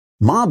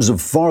Mobs of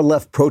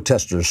far-left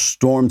protesters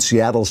stormed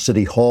Seattle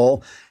City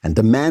Hall and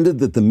demanded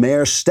that the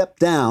mayor step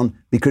down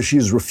because she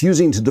is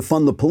refusing to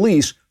defund the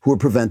police who are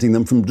preventing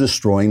them from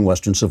destroying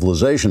Western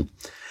civilization.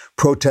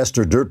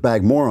 Protester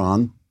Dirtbag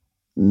Moron,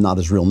 not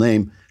his real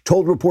name,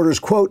 told reporters,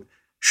 quote,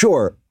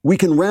 "Sure, we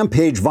can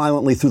rampage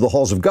violently through the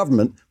halls of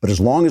government, but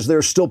as long as there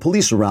are still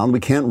police around, we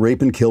can't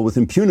rape and kill with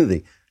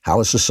impunity. How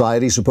is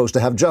society supposed to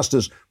have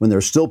justice when there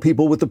are still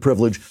people with the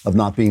privilege of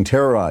not being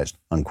terrorized?"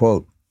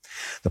 Unquote.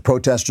 The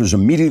protesters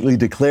immediately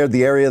declared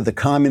the area the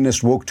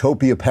communist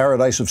Woketopia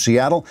paradise of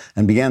Seattle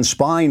and began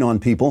spying on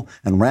people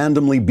and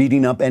randomly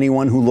beating up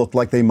anyone who looked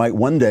like they might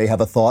one day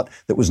have a thought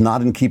that was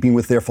not in keeping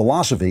with their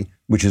philosophy,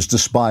 which is to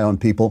spy on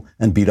people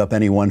and beat up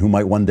anyone who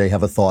might one day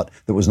have a thought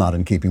that was not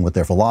in keeping with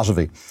their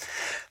philosophy.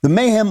 The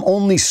mayhem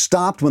only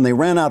stopped when they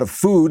ran out of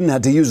food and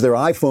had to use their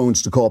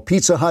iPhones to call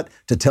Pizza Hut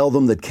to tell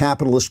them that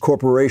capitalist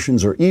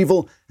corporations are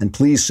evil and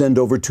please send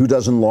over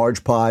 24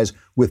 large pies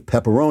with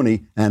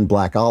pepperoni and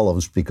black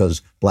olives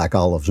because black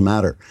olives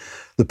matter.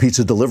 The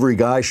pizza delivery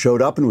guy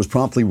showed up and was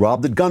promptly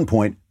robbed at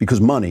gunpoint because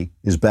money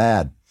is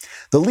bad.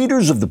 The leader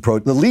of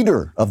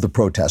the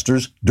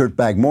protesters,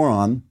 Dirtbag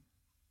Moron,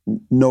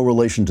 no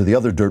relation to the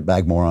other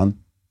dirtbag moron,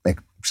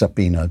 except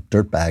being a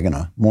dirtbag and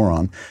a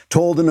moron,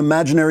 told an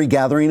imaginary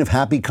gathering of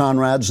happy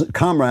comrades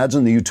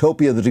in the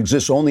utopia that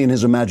exists only in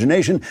his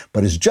imagination,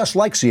 but is just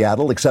like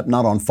Seattle, except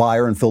not on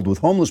fire and filled with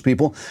homeless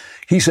people.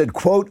 He said,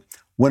 quote,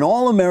 "When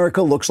all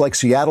America looks like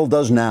Seattle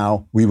does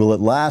now, we will at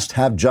last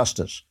have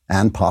justice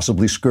and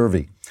possibly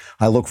scurvy.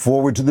 I look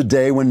forward to the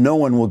day when no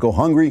one will go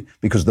hungry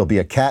because there'll be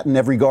a cat in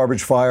every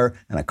garbage fire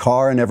and a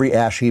car in every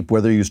ash heap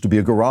where there used to be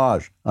a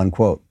garage,"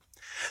 unquote.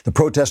 The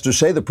protesters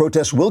say the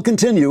protests will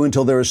continue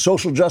until there is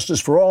social justice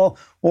for all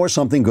or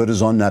something good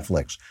is on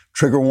Netflix.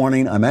 Trigger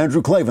warning, I'm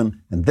Andrew Klavan,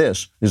 and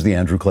this is The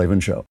Andrew Klavan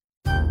Show.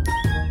 I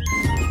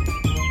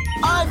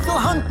feel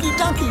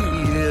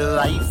hunky-dunky,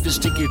 life is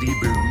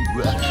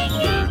tickety-boo.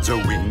 Birds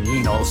are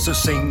winging, also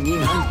singing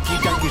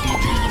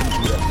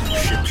hunky-dunky-doo.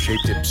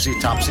 Ship-shaped,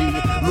 tipsy-topsy,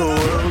 the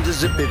world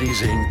is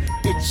zippity-zing.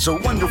 It's a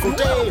wonderful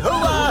day,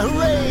 hurrah,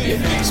 hooray! It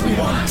makes me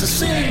want to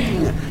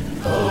sing.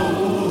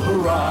 Oh,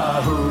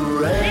 hurrah,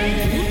 hooray!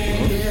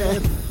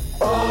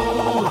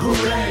 Oh,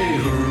 hooray,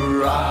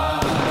 hurrah!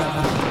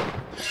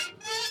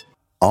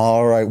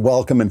 All right,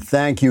 welcome and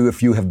thank you.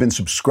 If you have been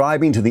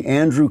subscribing to the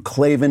Andrew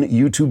Klavan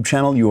YouTube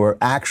channel, you are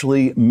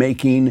actually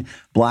making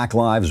Black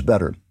lives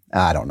better.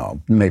 I don't know.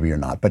 Maybe you're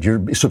not, but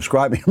you're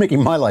subscribing, you're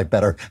making my life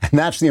better. And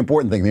that's the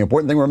important thing. The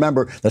important thing,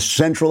 remember, the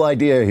central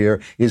idea here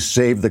is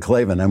save the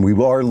Klavan. And we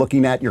are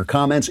looking at your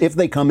comments. If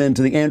they come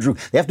into the Andrew,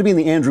 they have to be in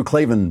the Andrew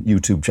Klavan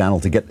YouTube channel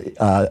to get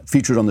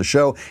featured on the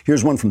show.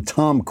 Here's one from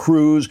Tom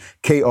Cruise,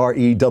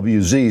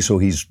 Krewz. So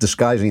he's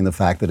disguising the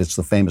fact that it's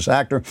the famous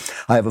actor.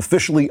 "I have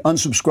officially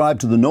unsubscribed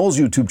to the Knowles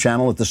YouTube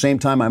channel. At the same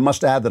time, I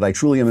must add that I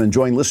truly am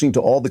enjoying listening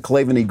to all the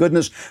Klavan-y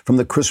goodness from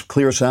the crisp,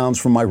 clear sounds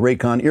from my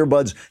Raycon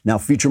earbuds. Now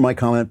feature my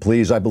comment,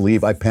 please. I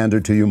believe I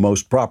pandered to you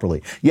most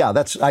properly." Yeah,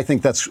 I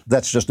think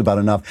that's just about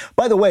enough.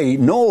 By the way,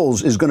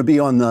 Knowles is going to be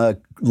on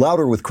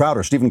Louder with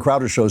Crowder, Stephen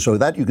Crowder's show, so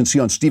that you can see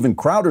on Stephen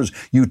Crowder's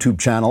YouTube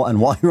channel.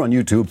 And while you're on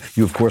YouTube,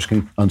 you, of course,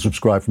 can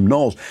unsubscribe from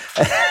Knowles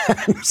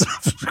and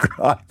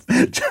subscribe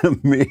to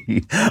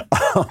me.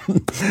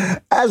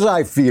 As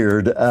I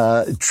feared,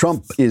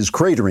 Trump is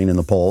cratering in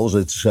the polls.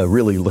 It's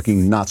really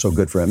looking not so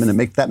good for him. And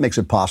that makes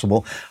it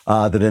possible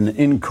that an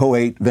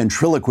inchoate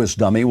ventriloquist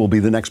dummy will be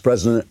the next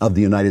president of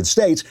the United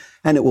States,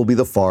 and it will be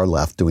the far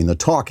left doing the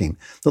talking.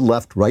 The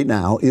left right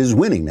now is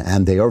winning,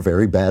 and they are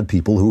very bad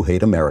people who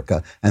hate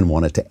America and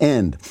want it to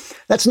end.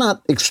 That's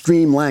not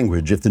extreme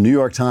language. If the New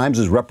York Times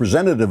is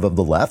representative of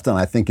the left, and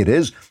I think it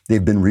is,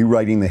 they've been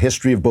rewriting the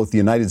history of both the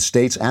United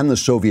States and the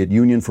Soviet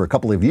Union for a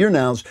couple of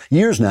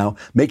years now,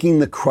 making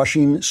the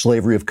crushing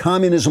slavery of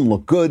communism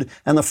look good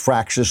and the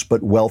fractious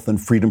but wealth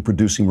and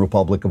freedom-producing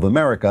Republic of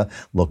America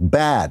look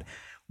bad,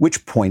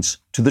 which points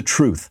to the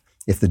truth.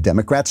 If the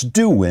Democrats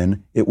do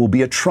win, it will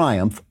be a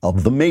triumph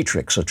of the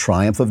matrix, a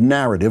triumph of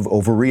narrative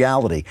over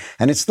reality.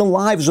 And it's the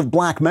lives of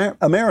black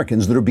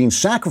Americans that are being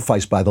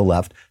sacrificed by the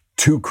left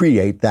to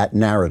create that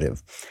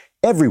narrative.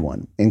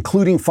 Everyone,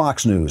 including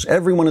Fox News,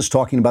 everyone is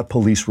talking about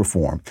police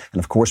reform. And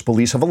of course,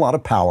 police have a lot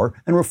of power,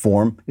 and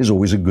reform is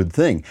always a good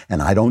thing.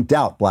 And I don't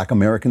doubt black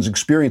Americans'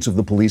 experience of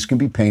the police can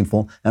be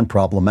painful and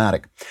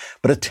problematic.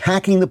 But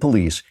attacking the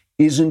police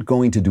isn't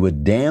going to do a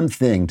damn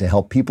thing to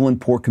help people in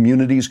poor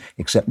communities,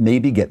 except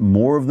maybe get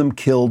more of them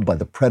killed by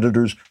the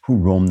predators who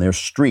roam their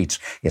streets.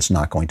 It's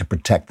not going to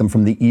protect them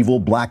from the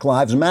evil Black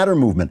Lives Matter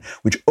movement,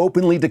 which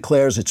openly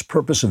declares its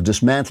purpose of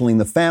dismantling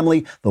the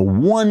family, the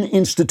one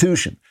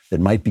institution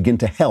that might begin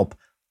to help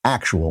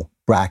actual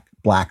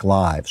black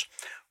lives.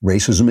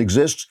 Racism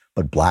exists,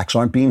 but blacks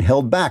aren't being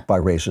held back by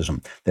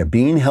racism. They're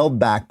being held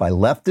back by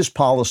leftist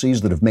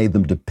policies that have made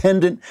them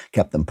dependent,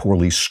 kept them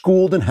poorly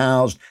schooled and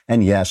housed,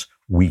 and yes,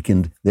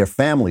 weakened their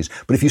families.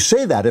 But if you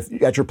say that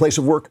at your place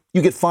of work,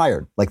 you get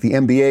fired, like the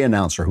NBA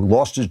announcer who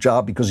lost his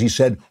job because he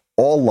said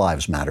all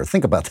lives matter.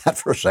 Think about that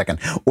for a second.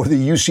 Or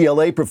the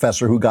UCLA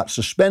professor who got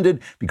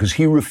suspended because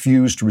he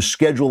refused to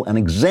reschedule an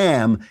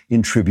exam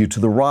in tribute to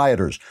the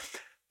rioters.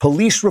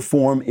 Police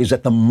reform is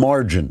at the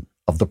margin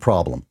of the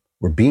problem.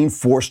 We're being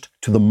forced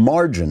to the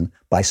margin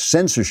by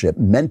censorship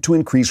meant to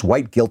increase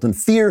white guilt and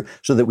fear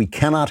so that we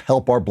cannot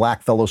help our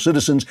black fellow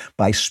citizens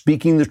by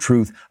speaking the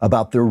truth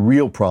about their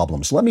real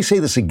problems. Let me say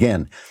this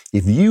again.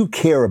 If you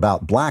care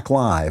about Black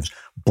lives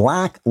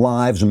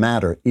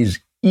matter is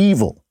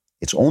evil.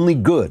 It's only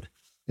good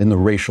in the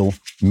racial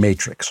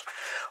matrix.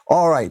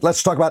 All right,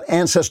 let's talk about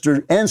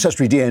ancestry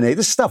DNA.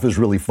 This stuff is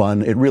really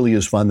fun. It really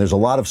is fun. There's a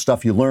lot of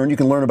stuff you learn. You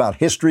can learn about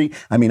history.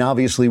 I mean,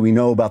 obviously, we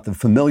know about the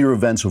familiar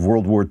events of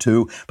World War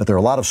II, but there are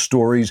a lot of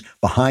stories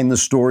behind the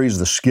stories,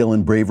 the skill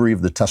and bravery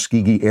of the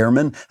Tuskegee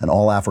Airmen, an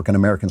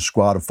all-African-American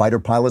squad of fighter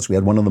pilots. We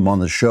had one of them on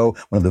the show,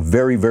 one of the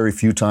very, very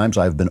few times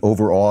I've been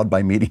overawed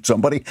by meeting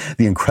somebody.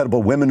 The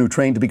incredible women who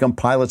trained to become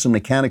pilots and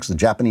mechanics, the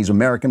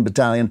Japanese-American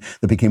battalion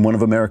that became one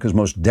of America's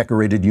most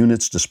decorated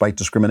units despite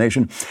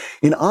discrimination.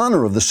 In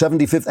honor of the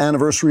 75th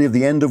anniversary of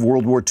the end of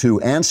World War II,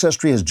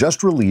 Ancestry has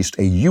just released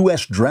a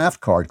U.S. draft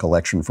card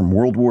collection from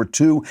World War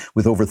II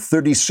with over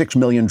 36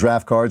 million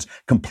draft cards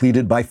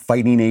completed by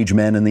fighting-age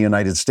men in the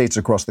United States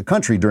across the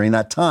country during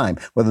that time,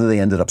 whether they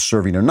ended up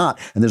serving or not.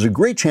 And there's a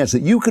great chance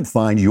that you could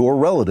find your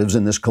relatives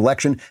in this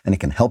collection, and it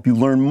can help you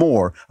learn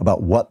more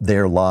about what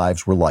their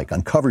lives were like.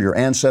 Uncover your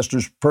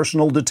ancestors'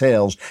 personal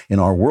details in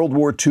our World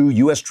War II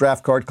U.S.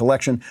 draft card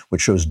collection,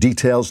 which shows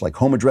details like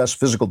home address,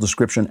 physical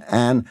description,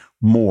 and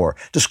more.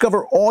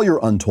 Discover all your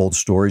untold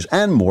stories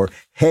and more.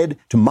 Head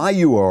to my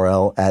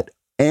URL at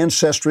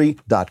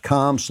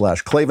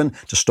ancestry.com/Klavan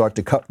to start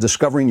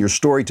discovering your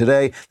story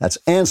today. That's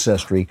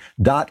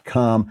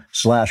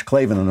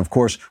ancestry.com/Klavan. And of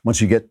course,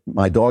 once you get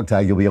my dog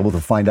tag, you'll be able to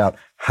find out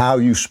how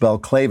you spell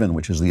Klavan,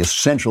 which is the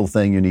essential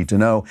thing you need to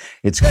know.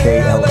 It's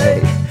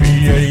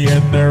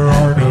K-L-A-V-A-N. There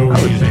are no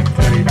E's in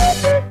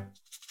Klavan.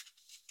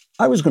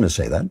 I was going to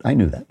say that. I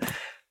knew that.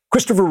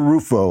 Christopher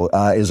Rufo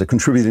is a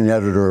contributing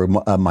editor,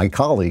 my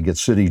colleague at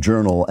City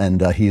Journal,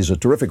 and he's a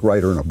terrific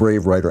writer and a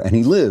brave writer, and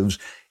he lives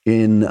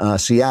in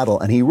Seattle,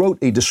 and he wrote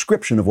a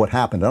description of what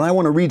happened. And I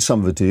want to read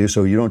some of it to you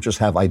so you don't just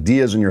have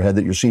ideas in your head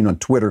that you're seeing on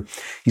Twitter.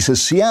 He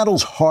says,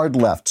 Seattle's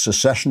hard-left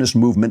secessionist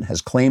movement has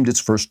claimed its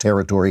first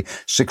territory,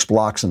 6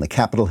 blocks in the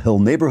Capitol Hill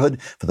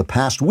neighborhood. For the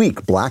past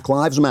week, Black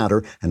Lives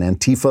Matter and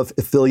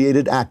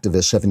Antifa-affiliated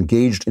activists have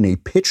engaged in a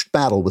pitched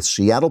battle with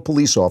Seattle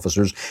police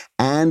officers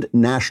and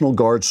National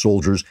Guard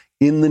soldiers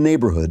in the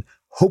neighborhood.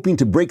 Hoping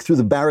to break through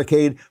the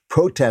barricade,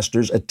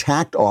 protesters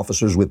attacked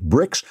officers with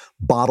bricks,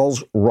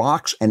 bottles,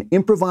 rocks, and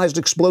improvised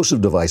explosive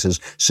devices,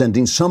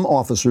 sending some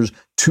officers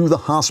to the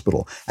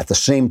hospital. At the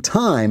same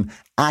time,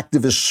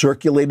 activists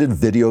circulated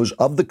videos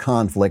of the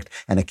conflict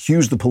and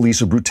accused the police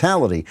of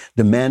brutality,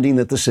 demanding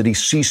that the city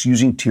cease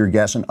using tear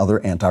gas and other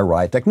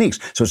anti-riot techniques.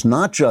 So it's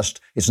not just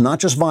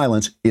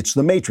violence, it's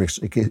the matrix.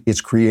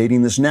 It's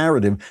creating this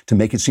narrative to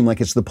make it seem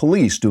like it's the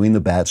police doing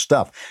the bad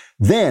stuff.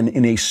 Then,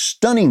 in a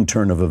stunning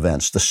turn of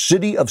events, the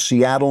city of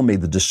Seattle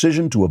made the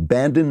decision to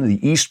abandon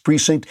the East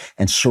Precinct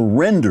and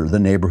surrender the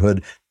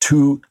neighborhood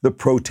to the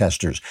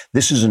protesters.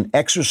 This is an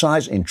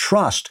exercise in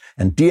trust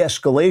and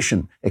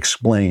de-escalation,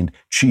 explained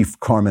Chief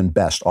Carmen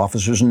Best.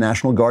 Officers and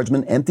National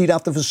Guardsmen emptied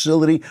out the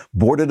facility,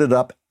 boarded it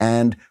up,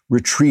 and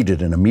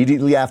retreated. And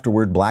immediately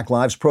afterward, Black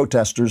Lives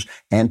protesters,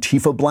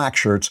 Antifa black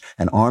shirts,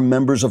 and armed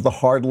members of the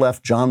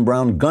hard-left John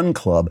Brown Gun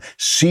Club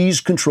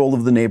seized control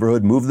of the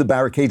neighborhood, moved the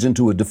barricades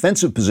into a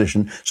defensive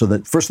position. So the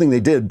first thing they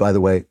did, by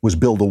the way, was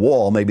build a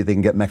wall. Maybe they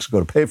can get Mexico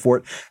to pay for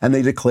it. And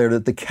they declared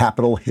it the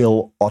Capitol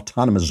Hill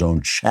Autonomous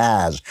Zone,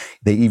 CHAZ.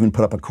 They even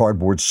put up a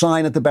cardboard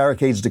sign at the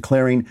barricades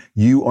declaring,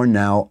 "You are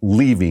now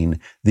leaving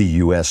the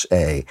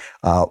USA."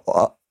 Now,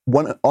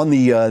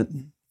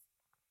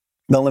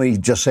 let me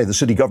just say the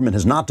city government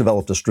has not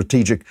developed a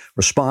strategic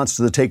response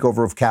to the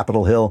takeover of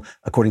Capitol Hill.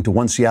 According to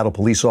one Seattle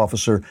police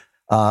officer,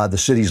 the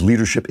city's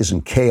leadership is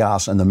in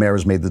chaos, and the mayor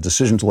has made the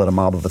decision to let a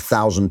mob of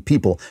 1,000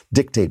 people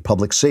dictate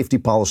public safety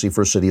policy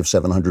for a city of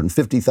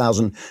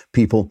 750,000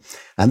 people.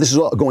 And this is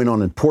all going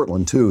on in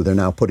Portland, too. They're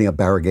now putting up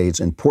barricades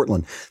in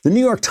Portland. The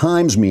New York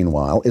Times,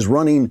 meanwhile, is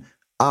running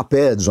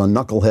op-eds on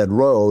Knucklehead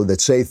Row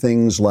that say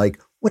things like,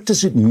 what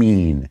does it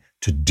mean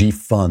to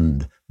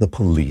defund the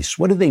police?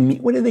 What do they mean?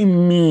 What do they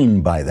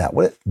mean by that?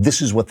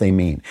 This is what they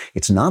mean.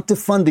 It's not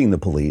defunding the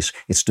police.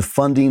 It's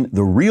defunding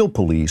the real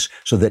police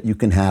so that you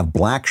can have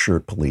black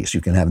shirt police. You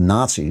can have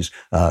Nazis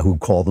who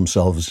call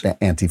themselves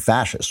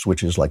anti-fascists,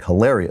 which is like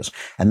hilarious.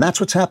 And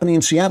that's what's happening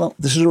in Seattle.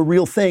 This is a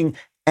real thing.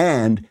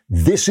 And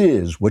this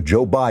is what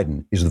Joe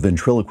Biden is the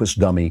ventriloquist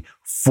dummy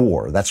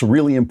for. That's a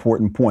really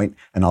important point,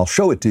 and I'll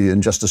show it to you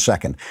in just a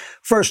second.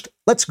 First,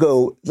 let's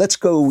go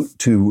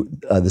to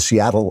the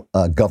Seattle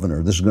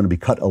governor. This is going to be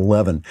cut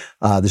 11.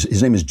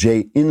 His name is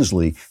Jay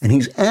Inslee, and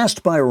he's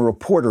asked by a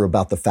reporter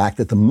about the fact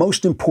that the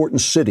most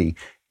important city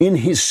in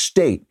his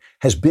state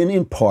has been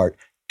in part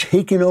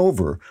taken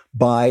over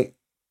by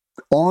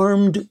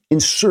armed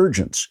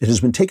insurgents. It has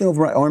been taken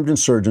over by armed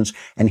insurgents.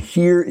 And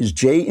here is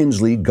Jay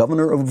Inslee,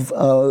 governor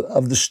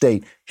of the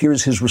state. Here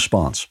is his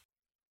response.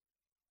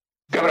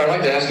 Governor, I'd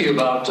like to ask you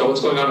about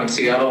what's going on in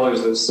Seattle.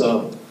 There's this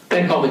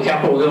thing called the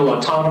Capitol Hill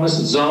Autonomous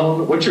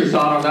Zone. What's your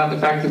thought on that?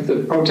 The fact that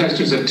the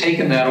protesters have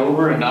taken that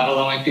over and not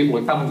allowing people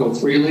to come and go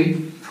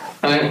freely?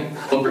 And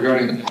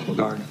regarding the National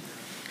Guard.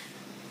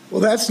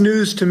 Well, that's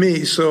news to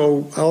me,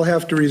 so I'll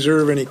have to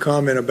reserve any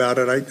comment about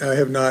it. I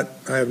have not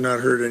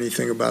heard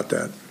anything about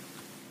that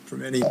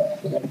from any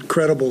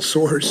credible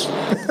source.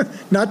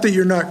 Not that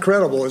you're not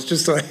credible. It's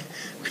just like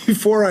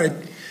before I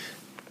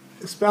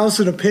espouse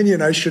an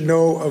opinion, I should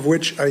know of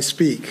which I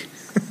speak.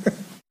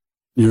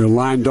 You're a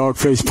lying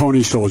dog-faced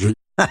pony soldier.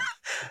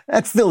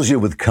 That fills you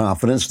with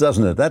confidence,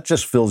 doesn't it? That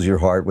just fills your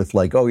heart with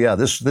like, oh yeah,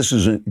 this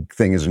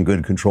thing is in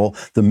good control.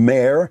 The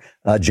mayor,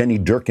 Jenny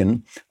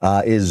Durkin,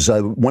 is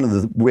one of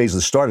the ways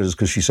this started is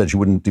because she said she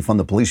wouldn't defund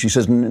the police. She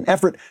says in an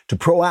effort to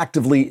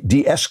proactively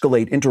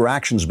de-escalate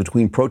interactions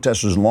between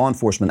protesters and law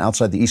enforcement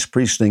outside the East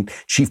Precinct,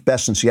 Chief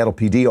Best and Seattle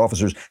PD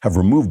officers have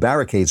removed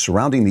barricades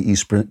surrounding the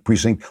East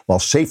Precinct while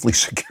safely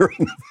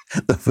securing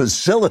the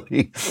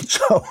facility.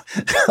 So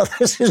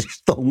this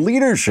is the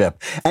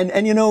leadership.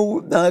 And you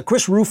know,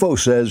 Chris Rufo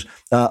says,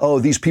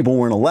 these people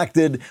weren't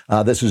elected.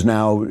 This is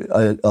now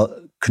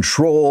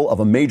control of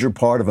a major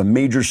part of a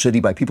major city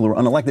by people who are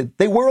unelected.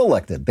 They were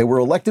elected. They were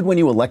elected when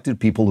you elected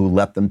people who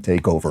let them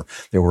take over.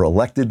 They were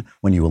elected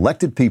when you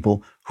elected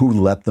people who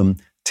let them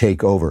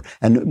take over.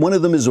 And one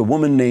of them is a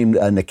woman named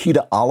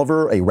Nikita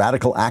Oliver, a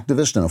radical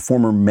activist and a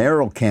former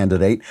mayoral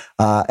candidate.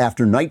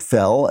 After night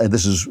fell, and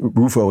this is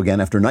Rufo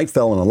again, after night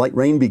fell and a light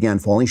rain began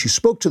falling, she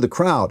spoke to the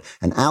crowd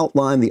and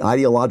outlined the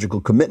ideological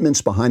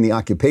commitments behind the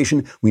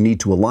occupation. We need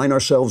to align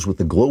ourselves with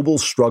the global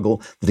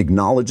struggle that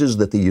acknowledges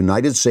that the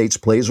United States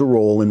plays a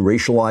role in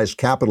racialized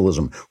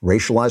capitalism.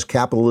 Racialized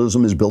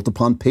capitalism is built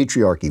upon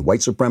patriarchy,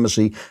 white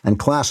supremacy, and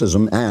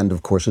classism, and,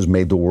 of course, has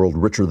made the world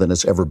richer than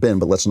it's ever been.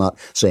 But let's not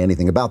say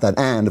anything about that.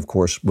 And, of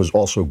course, was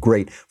also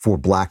great for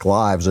Black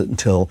lives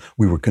until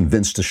we were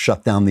convinced to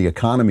shut down the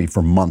economy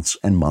for months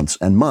and months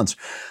and months.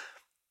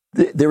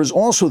 There is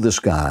also this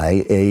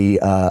guy, a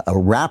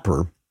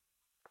rapper.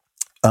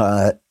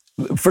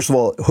 First of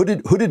all,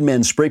 hooded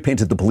men spray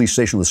painted the police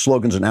station with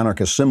slogans and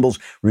anarchist symbols,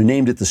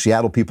 renamed it the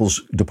Seattle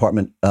People's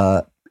Department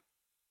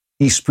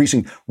East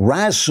Precinct.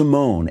 Raz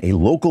Simone, a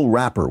local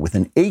rapper with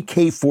an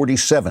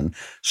AK-47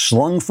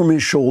 slung from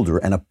his shoulder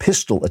and a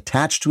pistol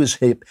attached to his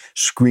hip,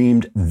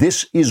 screamed,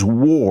 "This is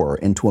war,"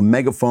 into a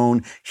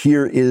megaphone.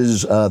 Here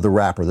is the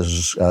rapper. This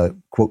is,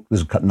 quote, this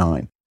is cut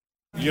 9.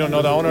 You don't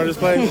know the owner of this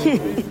place?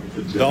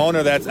 The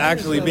owner that's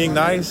actually being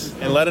nice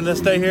and letting us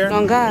stay here?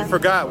 Oh, God. You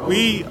forgot.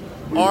 We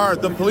are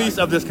the police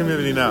of this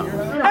community now.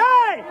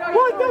 Hey!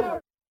 What the?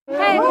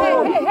 Hey!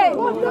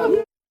 What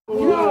the?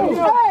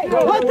 Hey!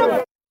 What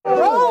the?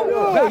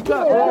 Back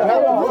up.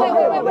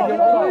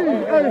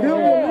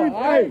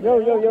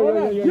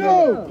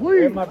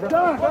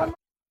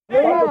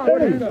 Yo,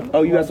 please.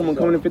 Oh, you got someone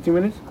coming in 15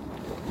 minutes?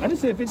 I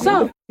just said 15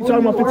 minutes. You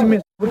talking about 15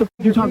 minutes? What the f***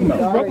 you talking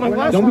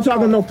about? Don't be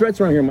talking no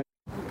threats around here, man.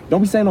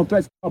 Don't be saying no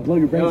threats. I'll blow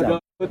your brains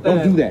out.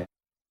 Don't do that.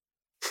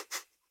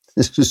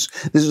 This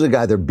is a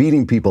guy, they're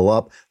beating people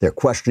up, they're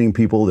questioning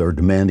people, they're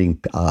demanding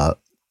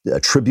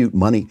tribute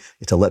money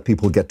to let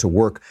people get to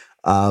work.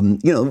 They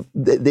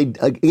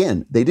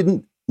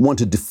didn't want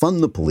to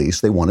defund the police.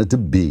 They wanted to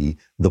be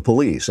the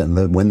police.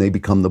 And when they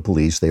become the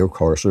police, they, of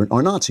course, are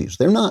Nazis.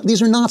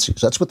 These are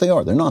Nazis. That's what they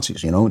are. They're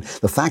Nazis. You know,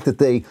 the fact that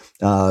they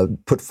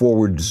put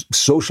forward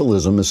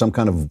socialism as some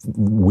kind of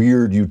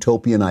weird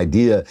utopian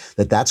idea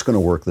that's going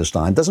to work this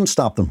time doesn't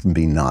stop them from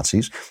being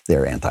Nazis.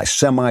 They're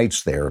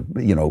anti-Semites. They're,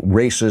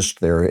 racist.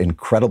 They're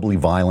incredibly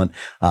violent.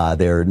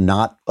 They're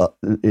not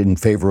in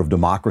favor of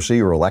democracy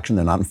or election.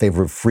 They're not in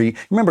favor of free.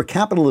 Remember,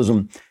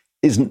 capitalism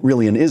isn't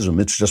really an ism.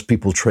 It's just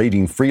people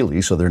trading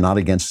freely, so they're not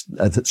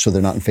so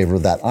they're not in favor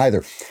of that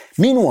either.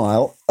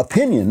 Meanwhile,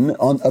 opinion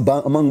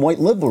among white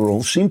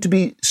liberals seems to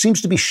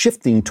be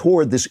shifting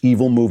toward this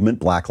evil movement,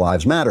 Black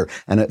Lives Matter.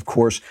 And of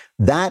course,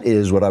 that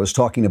is what I was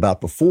talking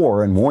about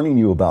before and warning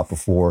you about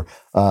before,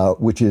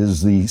 which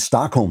is the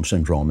Stockholm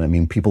Syndrome. I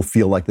mean, people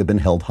feel like they've been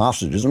held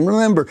hostages. And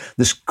remember,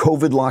 this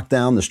COVID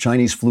lockdown, this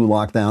Chinese flu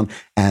lockdown,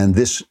 and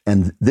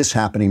this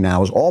happening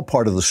now is all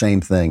part of the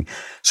same thing.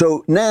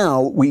 So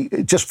now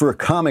just for a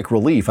comic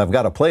relief, I've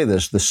got to play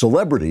this. The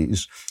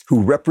celebrities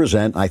who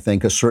represent, I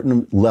think, a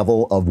certain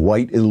level of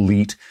white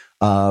elite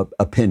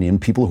opinion,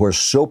 people who are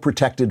so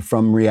protected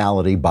from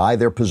reality by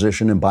their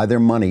position and by their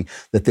money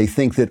that they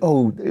think that,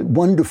 oh,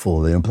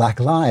 wonderful,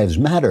 Black Lives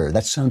Matter.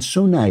 That sounds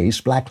so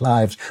nice. Black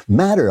Lives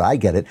Matter. I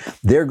get it.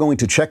 They're going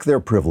to check their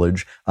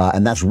privilege,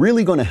 and that's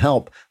really going to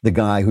help the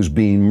guy who's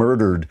being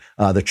murdered,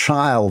 the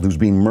child who's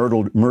being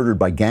murdered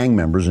by gang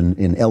members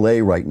in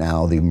L.A. right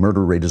now. The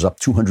murder rate is up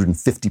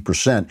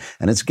 250%,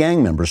 and it's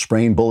gang members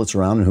spraying bullets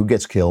around, and who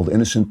gets killed?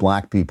 Innocent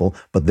black people,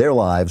 but their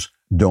lives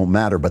don't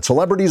matter. But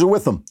celebrities are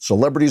with them.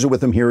 Celebrities are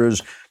with them. Here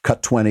is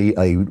cut 20,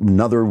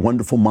 another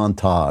wonderful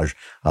montage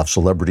of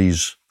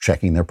celebrities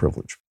checking their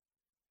privilege.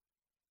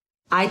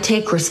 I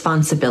take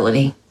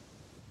responsibility.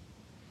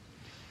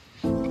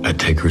 I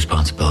take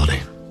responsibility.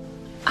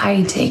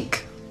 I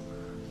take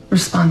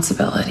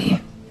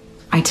responsibility.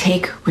 I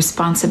take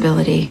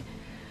responsibility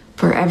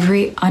For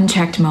every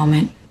unchecked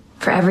moment.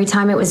 For every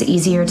time it was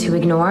easier to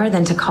ignore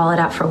than to call it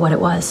out for what it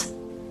was.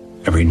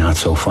 Every not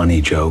so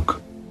funny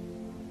joke.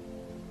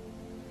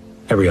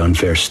 Every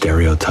unfair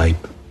stereotype.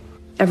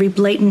 Every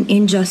blatant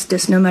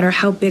injustice, no matter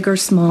how big or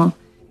small.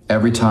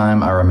 Every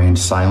time I remained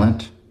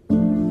silent.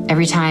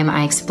 Every time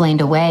I explained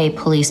away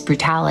police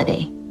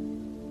brutality.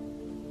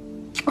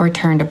 Or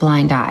turned a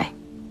blind eye.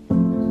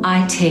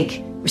 I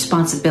take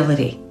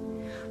responsibility.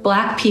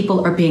 Black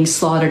people are being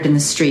slaughtered in the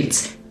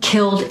streets,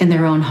 killed in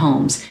their own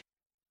homes.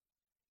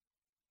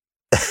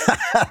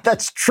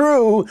 That's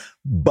true,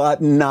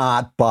 but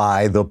not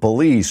by the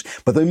police.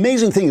 But the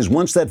amazing thing is,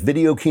 once that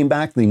video came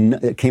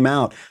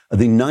out,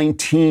 the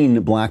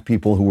 19 black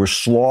people who were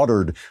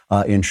slaughtered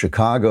in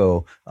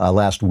Chicago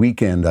last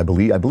weekend, I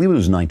believe it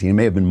was 19, it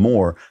may have been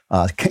more,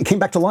 came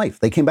back to life.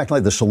 They came back to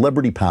life. The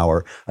celebrity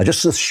power,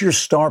 just the sheer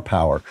star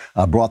power,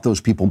 brought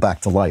those people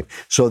back to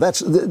life. So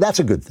that's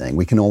a good thing.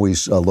 We can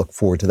always look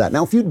forward to that.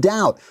 Now, if you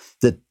doubt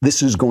that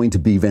this is going to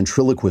be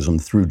ventriloquism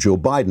through Joe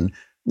Biden,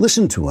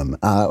 listen to him.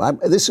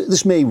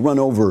 This may run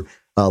over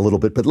a little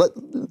bit, but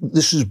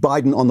this is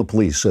Biden on the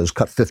police, says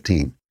cut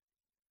 15.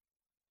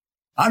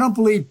 I don't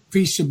believe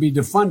police should be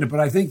defunded, but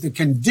I think the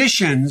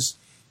conditions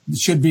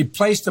should be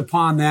placed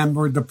upon them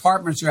where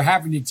departments are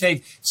having to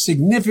take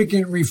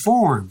significant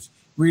reforms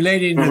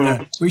relating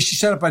to we should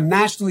set up a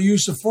national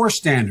use of force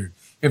standard.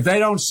 If they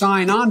don't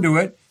sign on to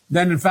it,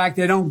 then in fact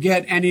they don't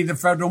get any of the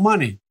federal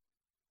money.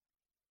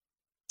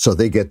 So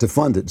they get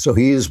defunded. So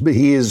he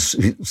is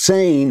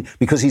saying,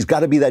 because he's got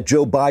to be that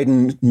Joe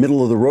Biden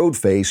middle of the road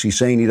face, he's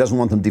saying he doesn't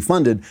want them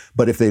defunded,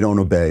 but if they don't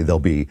obey, they'll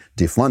be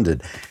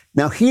defunded.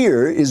 Now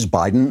here is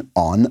Biden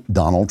on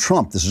Donald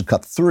Trump. This is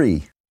cut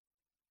 3.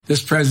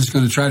 This president's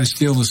going to try to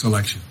steal this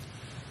election.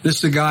 This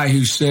is the guy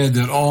who said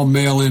that all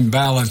mail-in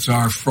ballots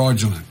are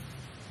fraudulent,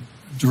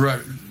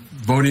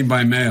 voting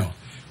by mail,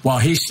 while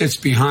he sits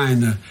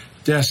behind the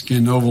desk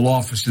in the Oval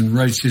Office and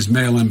writes his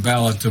mail-in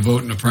ballot to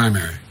vote in the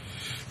primary.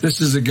 This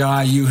is a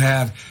guy, you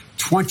have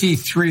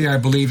 23, I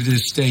believe, of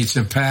his states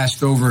have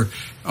passed over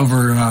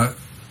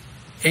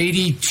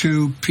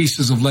 82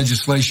 pieces of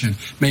legislation,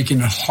 making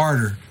it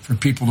harder for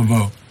people to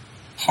vote.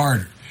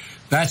 Harder.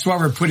 That's why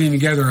we're putting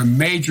together a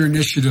major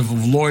initiative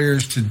of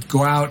lawyers to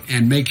go out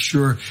and make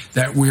sure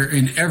that we're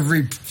in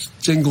every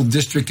single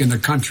district in the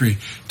country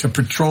to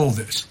patrol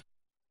this.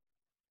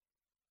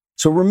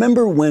 So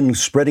remember when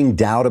spreading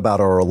doubt about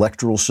our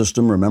electoral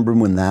system, remember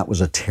when that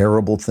was a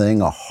terrible thing,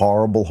 a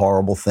horrible,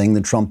 horrible thing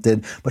that Trump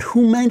did? But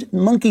who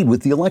monkeyed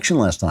with the election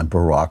last time?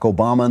 Barack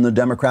Obama and the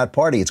Democrat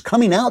Party. It's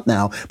coming out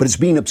now, but it's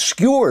being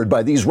obscured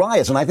by these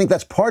riots. And I think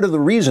that's part of the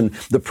reason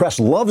the press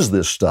loves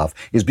this stuff,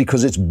 is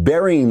because it's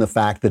burying the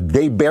fact that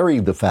they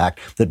buried the fact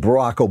that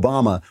Barack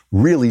Obama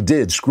really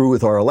did screw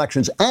with our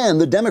elections,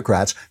 and the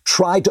Democrats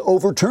tried to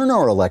overturn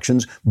our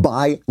elections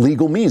by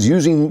legal means,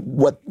 using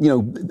what,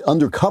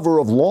 under cover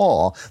of law.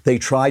 They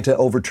tried to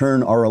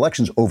overturn our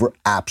elections over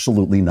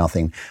absolutely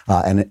nothing,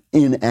 and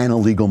in an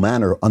illegal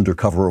manner under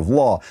cover of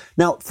law.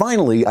 Now,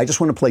 finally, I just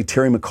want to play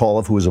Terry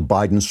McAuliffe, who is a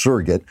Biden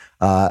surrogate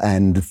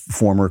and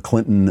former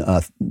Clinton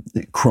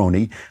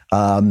crony,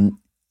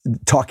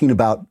 talking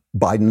about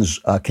Biden's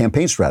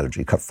campaign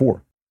strategy, cut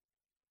 4.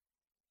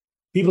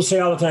 People say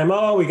all the time,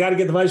 oh, we got to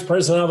get the vice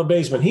president out of the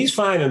basement. He's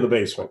fine in the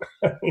basement.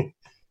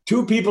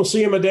 2 people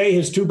see him a day,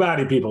 his 2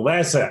 body people.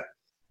 That's it.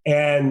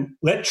 And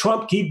let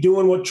Trump keep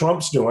doing what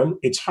Trump's doing.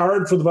 It's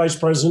hard for the vice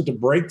president to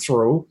break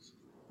through.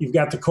 You've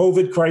got the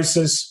COVID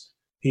crisis.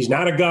 He's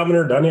not a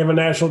governor, doesn't have a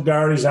National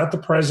Guard. He's not the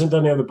president,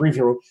 doesn't have the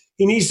briefing room.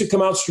 He needs to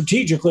come out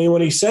strategically. And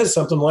when he says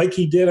something like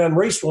he did on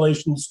race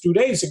relations 2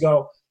 days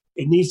ago,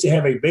 it needs to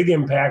have a big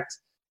impact,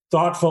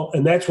 thoughtful.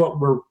 And that's what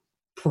we're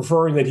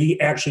preferring that he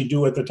actually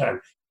do at the time.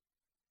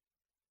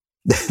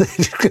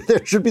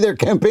 There should be their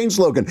campaign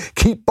slogan,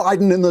 keep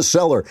Biden in the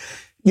cellar.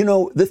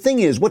 The thing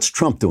is, what's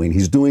Trump doing?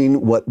 He's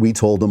doing what we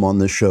told him on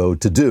this show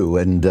to do.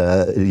 And,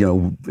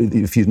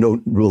 if you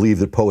don't believe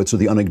that poets are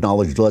the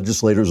unacknowledged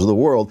legislators of the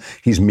world,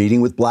 he's meeting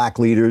with black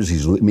leaders.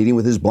 He's meeting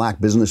with his black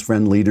business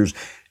friend leaders.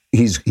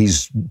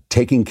 He's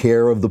taking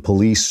care of the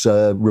police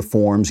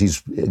reforms.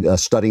 He's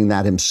studying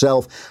that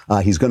himself.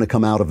 He's going to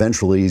come out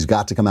eventually. He's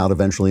got to come out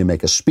eventually and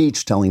make a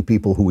speech telling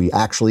people who he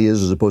actually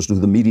is as opposed to who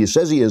the media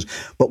says he is.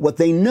 But what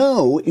they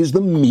know is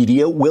the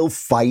media will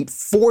fight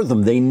for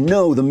them. They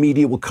know the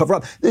media will cover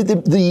up.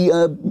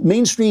 The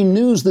mainstream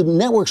news, the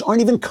networks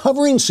aren't even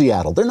covering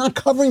Seattle. They're not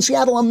covering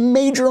Seattle. A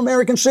major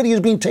American city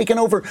is being taken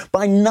over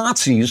by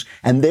Nazis,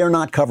 and they're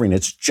not covering it.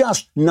 It's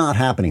just not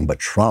happening. But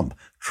Trump,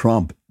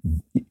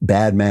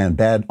 bad man,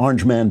 bad,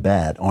 orange man,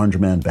 bad, orange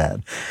man,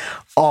 bad.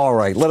 All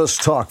right, let us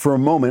talk for a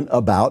moment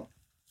about,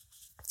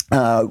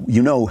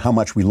 you know how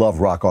much we love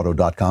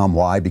rockauto.com.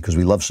 Why? Because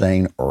we love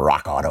saying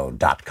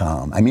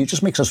rockauto.com. I mean, it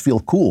just makes us feel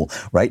cool,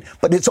 right?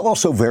 But it's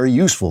also very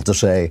useful to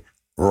say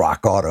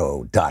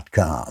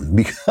rockauto.com,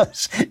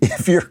 because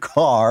if your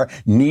car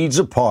needs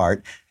a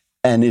part,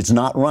 and it's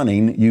not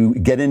running, you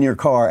get in your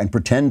car and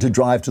pretend to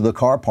drive to the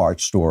car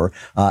parts store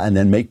and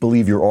then make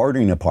believe you're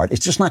ordering a part.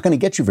 It's just not going to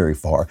get you very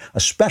far,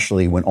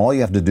 especially when all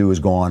you have to do is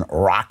go on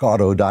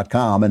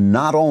rockauto.com. And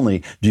not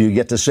only do you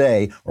get to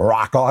say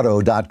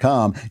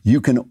rockauto.com,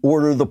 you can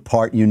order the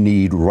part you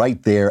need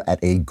right there at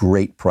a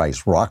great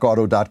price.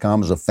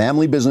 Rockauto.com is a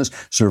family business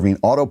serving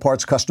auto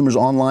parts customers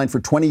online for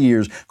 20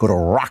 years. Go to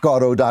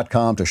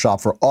rockauto.com to shop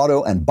for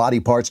auto and body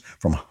parts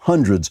from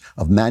hundreds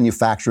of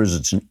manufacturers.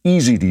 It's an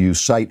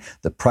easy-to-use site.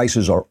 The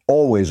prices are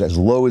always as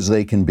low as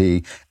they can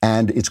be,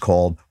 and it's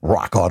called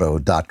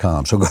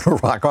rockauto.com. So go to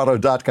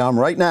rockauto.com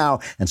right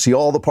now and see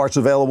all the parts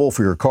available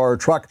for your car or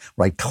truck.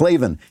 Write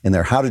Klavan in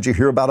their How Did You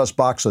Hear About Us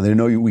box so they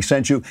know we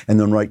sent you, and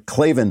then write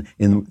Klavan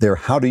in their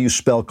How Do You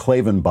Spell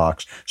Klavan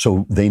box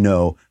so they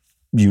know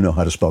you know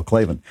how to spell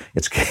Klavan.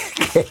 It's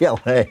Klavan.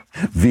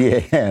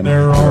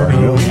 There are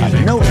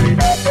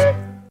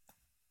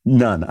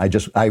none.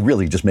 I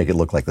really just make it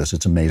look like this.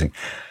 It's amazing.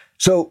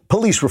 So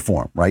police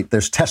reform, right?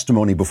 There's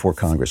testimony before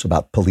Congress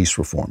about police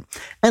reform.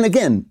 And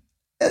again,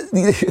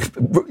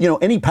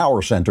 any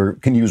power center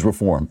can use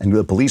reform. And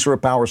the police are a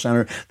power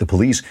center. The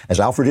police, as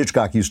Alfred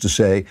Hitchcock used to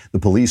say, the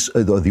police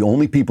are the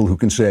only people who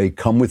can say,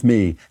 come with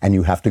me, and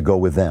you have to go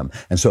with them.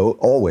 And so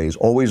always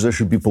there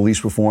should be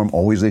police reform.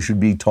 Always they should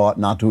be taught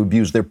not to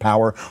abuse their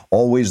power.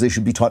 Always they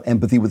should be taught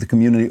empathy with the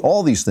community.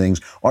 All these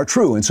things are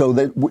true. And so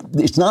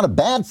it's not a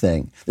bad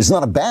thing. It's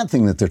not a bad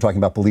thing that they're talking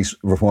about police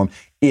reform.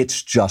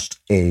 It's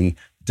just a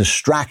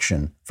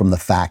distraction from the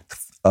fact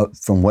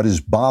from what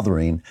is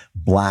bothering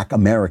Black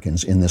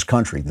Americans in this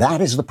country.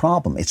 That is the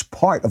problem. It's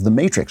part of the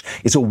matrix.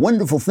 It's a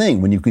wonderful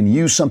thing when you can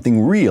use something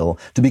real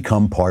to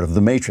become part of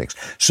the matrix.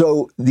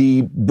 So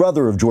the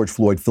brother of George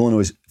Floyd,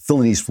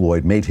 Philonise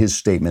Floyd, made his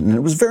statement, and it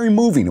was very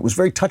moving. It was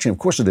very touching. Of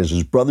course it is.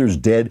 His brother's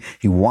dead.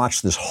 He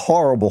watched this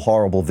horrible,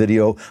 horrible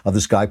video of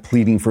this guy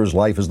pleading for his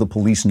life as the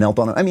police knelt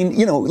on him. I mean,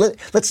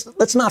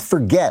 let's not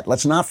forget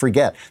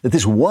that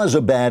this was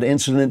a bad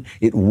incident.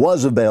 It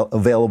was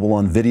available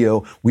on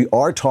video. We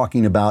are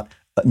talking about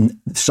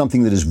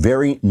something that is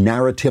very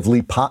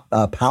narratively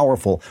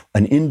powerful.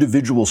 An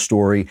individual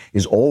story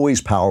is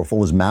always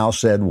powerful. As Mao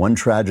said, one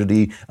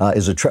tragedy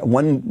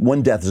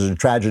one death is a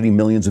tragedy,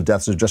 millions of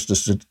deaths are just a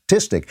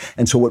statistic.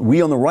 And so what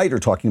we on the right are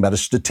talking about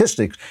is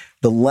statistics.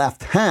 The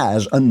left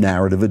has a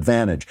narrative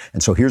advantage.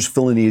 And so here's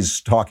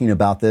Philonise talking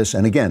about this.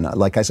 And again,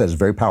 like I said, it's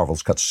very powerful.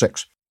 It's cut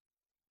 6.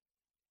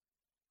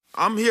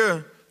 I'm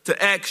here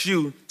to ask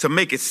you to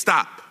make it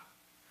stop.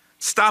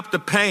 Stop the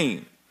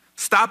pain.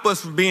 Stop us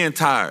from being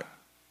tired.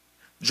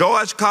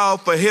 George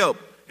called for help,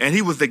 and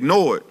he was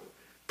ignored.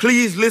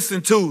 Please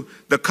listen to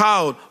the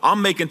call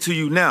I'm making to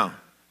you now,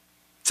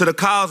 to the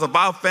calls of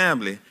our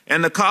family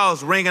and the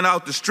calls ringing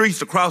out the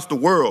streets across the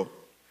world.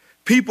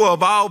 People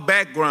of all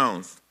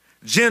backgrounds,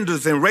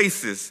 genders, and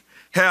races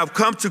have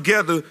come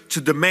together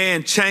to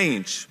demand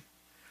change.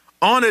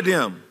 Honor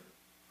them,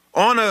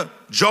 honor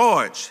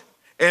George,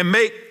 and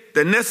make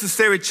the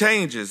necessary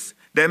changes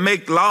that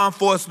make law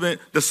enforcement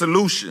the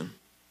solution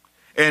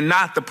and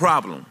not the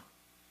problem.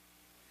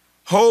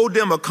 Hold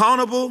them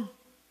accountable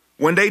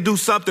when they do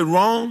something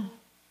wrong.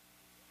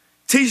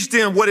 Teach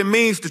them what it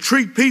means to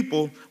treat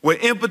people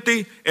with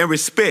empathy and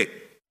respect.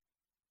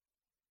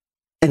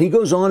 And he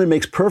goes on and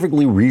makes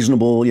perfectly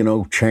reasonable,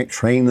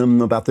 train them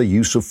about the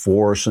use of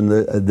force and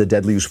the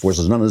deadly use of force.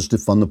 There's none of this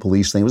defund the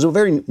police thing. It was a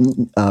very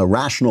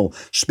rational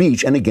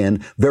speech, and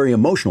again, very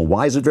emotional.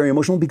 Why is it very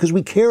emotional? Because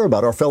we care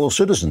about our fellow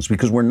citizens,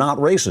 because we're not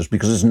racist,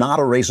 because it's not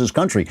a racist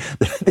country.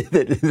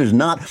 There's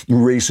not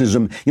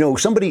racism.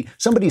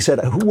 Somebody said,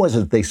 who was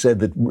it? They said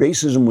that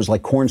racism was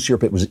like corn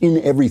syrup. It was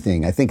in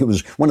everything. I think it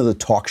was one of the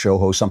talk show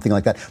hosts, something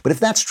like that. But if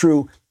that's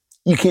true,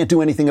 you can't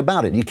do anything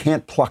about it. You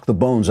can't pluck the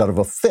bones out of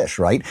a fish,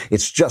 right?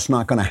 It's just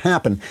not going to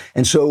happen.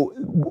 And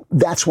so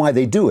that's why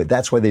they do it.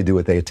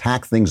 They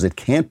attack things that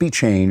can't be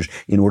changed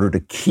in order to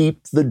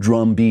keep the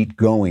drumbeat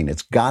going.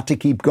 It's got to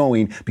keep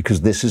going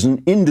because this is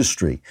an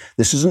industry.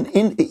 This is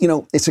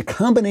it's a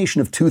combination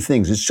of two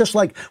things. It's just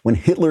like when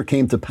Hitler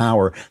came to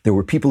power, there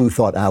were people who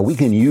thought, we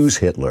can use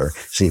Hitler.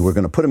 See, we're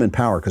going to put him in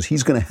power because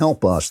he's going to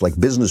help us, like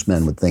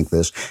businessmen would think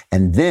this.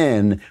 And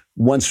then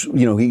once,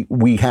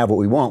 we have what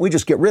we want, we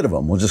just get rid of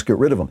him. We'll just get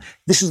rid of him.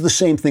 This is the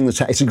same thing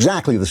it's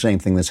exactly the same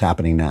thing that's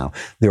happening now.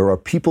 There are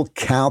people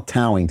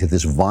kowtowing to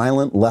these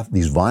violent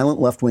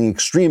left-wing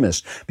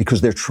extremists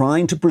because they're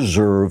trying to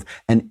preserve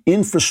an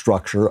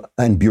infrastructure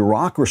and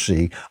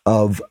bureaucracy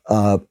of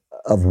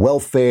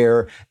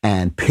welfare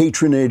and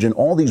patronage and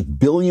all these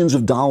billions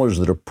of dollars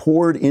that are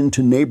poured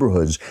into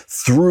neighborhoods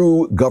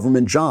through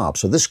government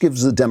jobs. So this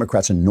gives the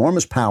Democrats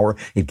enormous power.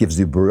 It gives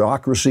the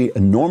bureaucracy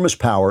enormous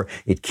power.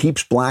 It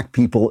keeps Black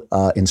people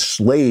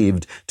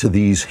enslaved to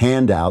these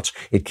handouts.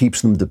 It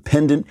keeps them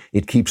dependent.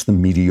 It keeps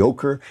them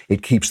mediocre.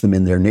 It keeps them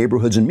in their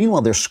neighborhoods. And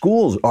meanwhile, their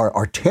schools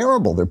are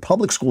terrible. Their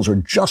public schools are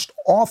just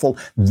awful.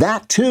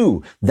 That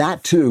too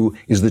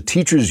is the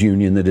teachers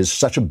union that is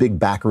such a big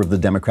backer of the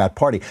Democrat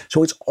Party.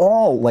 So it's all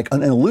all like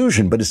an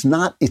illusion, but it's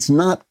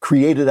not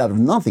created out of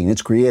nothing.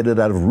 It's created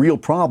out of real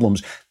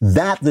problems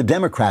that the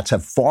Democrats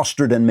have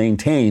fostered and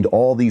maintained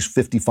all these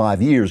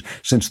 55 years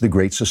since the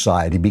Great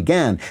Society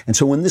began. And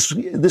so when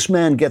this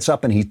man gets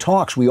up and he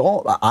talks,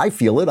 I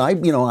feel it.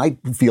 I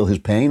feel his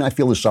pain. I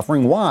feel his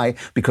suffering. Why?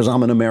 Because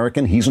I'm an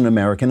American. He's an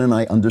American. And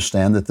I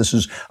understand that this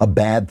is a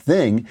bad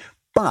thing,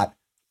 but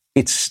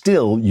it's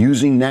still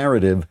using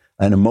narrative,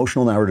 an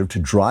emotional narrative, to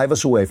drive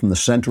us away from the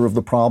center of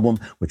the problem,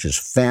 which is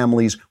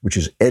families, which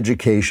is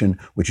education,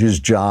 which is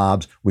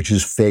jobs, which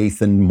is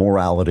faith and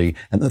morality,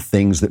 and the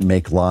things that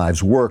make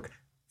lives work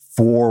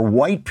for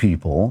white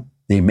people.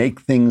 They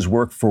make things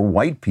work for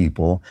white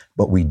people,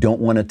 but we don't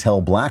want to tell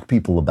black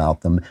people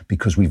about them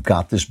because we've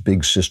got this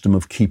big system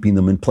of keeping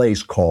them in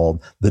place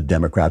called the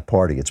Democrat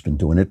Party. It's been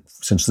doing it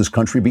since this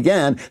country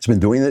began. It's been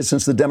doing it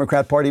since the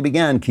Democrat Party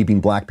began,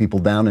 keeping black people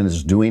down, and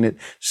is doing it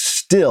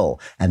still.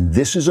 And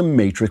this is a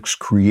matrix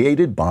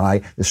created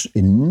by this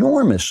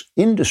enormous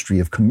industry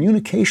of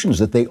communications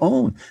that they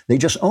own. They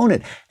just own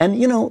it. And,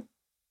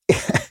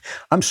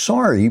 I'm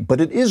sorry,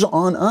 but it is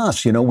on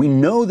us. We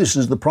know this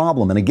is the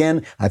problem. And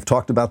again, I've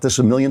talked about this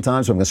a million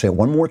times, so I'm going to say it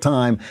one more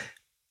time.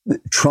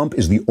 Trump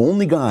is the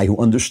only guy who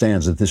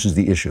understands that this is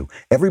the issue.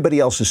 Everybody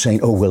else is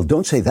saying, oh, well,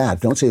 don't say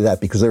that,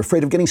 because they're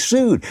afraid of getting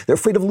sued. They're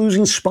afraid of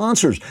losing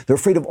sponsors. They're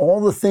afraid of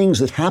all the things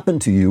that happen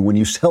to you when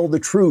you tell the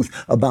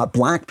truth about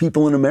black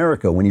people in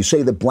America. When you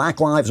say that Black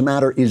Lives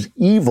Matter is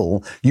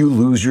evil, you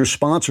lose your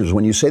sponsors.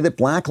 When you say that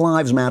Black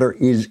Lives Matter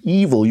is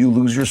evil, you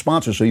lose your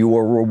sponsors. So you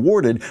are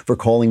rewarded for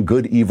calling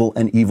good evil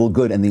and evil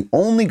good. And the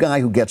only guy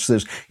who gets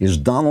this is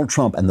Donald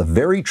Trump. And the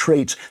very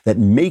traits that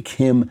make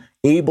him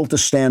able to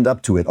stand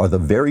up to it are the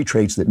very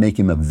traits that make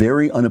him a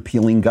very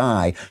unappealing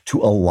guy to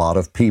a lot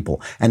of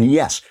people. And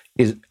yes,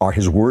 are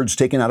his words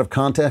taken out of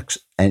context?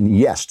 And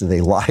yes, do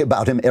they lie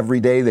about him every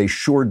day? They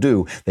sure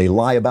do. They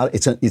lie about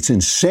it. It's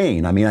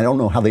insane. I mean, I don't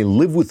know how they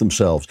live with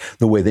themselves,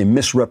 the way they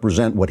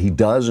misrepresent what he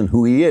does and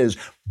who he is,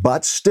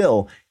 but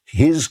still,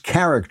 his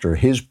character,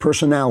 his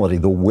personality,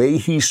 the way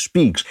he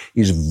speaks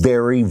is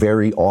very,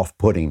 very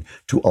off-putting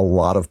to a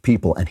lot of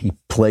people. And he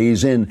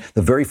plays in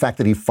the very fact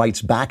that he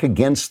fights back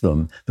against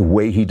them the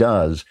way he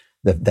does,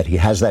 that he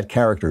has that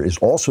character, is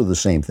also the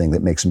same thing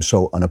that makes him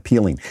so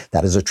unappealing.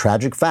 That is a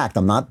tragic fact.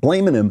 I'm not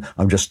blaming him.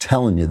 I'm just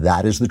telling you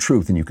that is the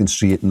truth, and you can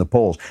see it in the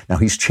polls. Now,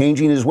 he's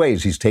changing his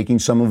ways. He's taking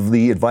some of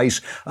the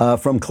advice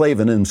from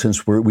Klavan, and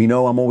since we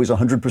know I'm always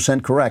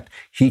 100% correct,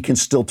 he can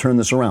still turn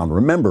this around.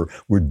 Remember,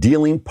 we're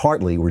dealing in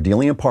part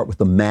with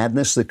the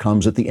madness that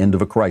comes at the end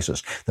of a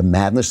crisis, the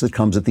madness that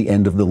comes at the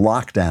end of the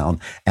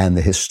lockdown, and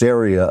the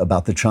hysteria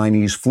about the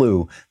Chinese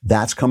flu.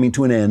 That's coming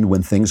to an end.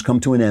 When things come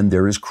to an end,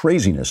 there is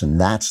craziness, and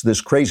that's this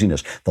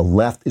craziness. The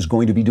left is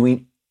going to be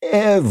doing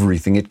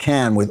everything it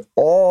can with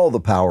all the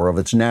power of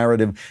its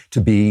narrative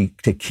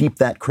to keep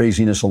that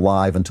craziness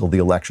alive until the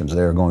elections.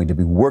 They're going to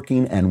be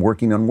working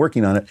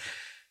on it.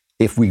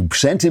 If we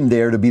sent him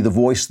there to be the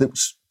voice that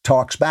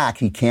talks back,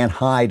 he can't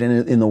hide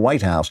in the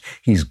White House.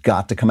 He's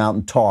got to come out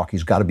and talk.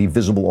 He's got to be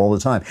visible all the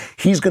time.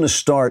 He's going to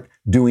start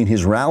doing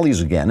his rallies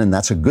again, and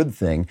that's a good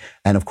thing.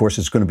 And of course,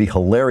 it's going to be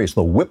hilarious.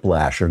 The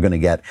whiplash you're going to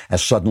get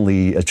as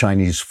suddenly a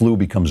Chinese flu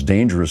becomes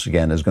dangerous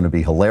again is going to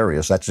be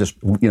hilarious. That's just,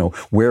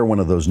 wear one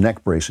of those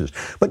neck braces.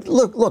 But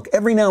look,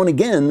 every now and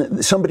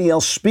again, somebody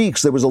else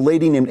speaks. There was a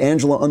lady named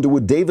Angela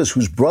Underwood Davis,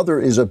 whose brother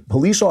is a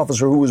police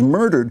officer who was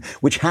murdered,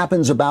 which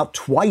happens about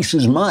twice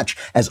as much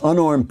as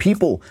unarmed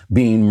people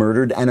being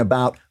murdered, and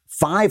about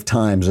 5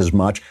 times as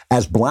much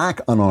as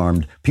black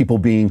unarmed people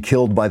being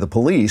killed by the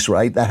police,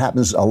 right? That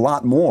happens a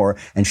lot more.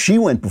 And she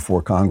went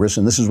before Congress,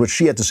 and this is what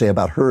she had to say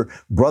about her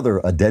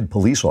brother, a dead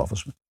police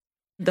officer.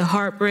 The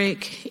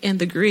heartbreak and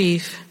the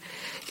grief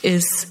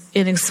is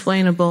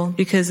inexplainable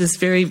because it's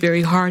very,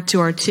 very hard to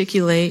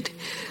articulate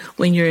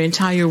when your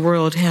entire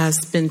world has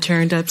been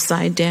turned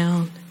upside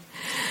down.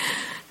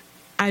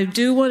 I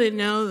do want to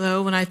know,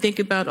 though, when I think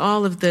about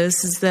all of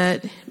this, is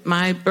that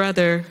my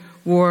brother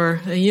wore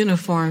a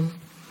uniform,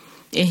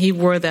 and he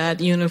wore that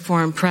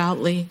uniform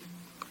proudly.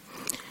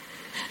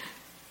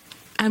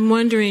 I'm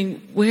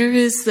wondering, where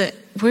is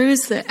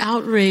the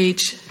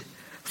outrage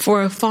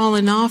for a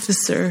fallen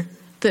officer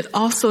that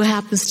also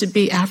happens to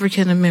be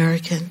African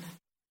American?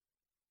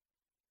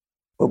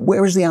 But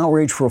where is the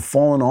outrage for a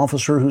fallen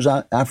officer who's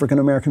African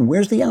American?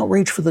 Where's the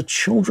outrage for the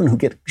children who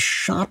get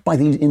shot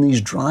in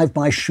these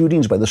drive-by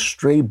shootings by the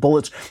stray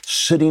bullets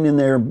sitting in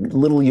their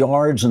little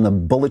yards, and the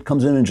bullet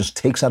comes in and just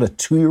takes out a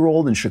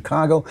 2-year-old in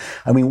Chicago?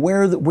 I mean,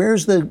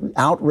 where's the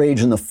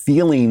outrage and the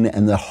feeling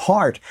and the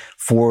heart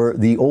for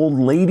the old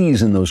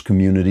ladies in those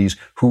communities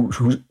who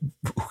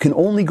can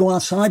only go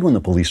outside when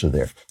the police are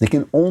there? They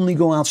can only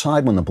go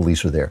outside when the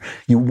police are there.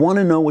 You want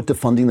to know what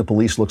defunding the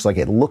police looks like?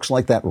 It looks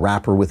like that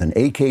rapper with an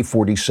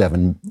AK-47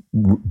 27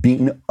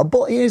 being a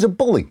bully. He's a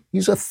bully.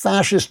 He's a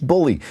fascist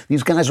bully.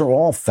 These guys are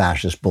all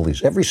fascist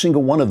bullies, every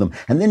single one of them.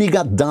 And then you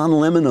got Don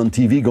Lemon on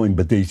TV going,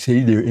 but they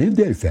say they're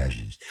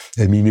anti-fascists.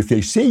 I mean, if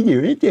they say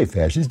they're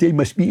anti-fascists, they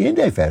must be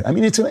anti-fascist. I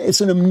mean,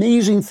 it's an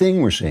amazing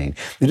thing we're seeing.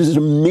 It is an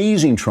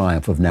amazing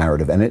triumph of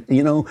narrative. And,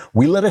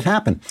 we let it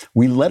happen.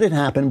 We let it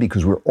happen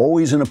because we're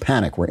always in a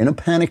panic. We're in a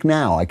panic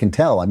now. I can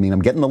tell. I mean,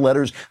 I'm getting the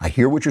letters. I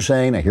hear what you're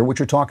saying. I hear what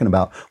you're talking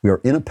about. We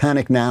are in a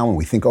panic now, and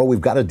we think, oh,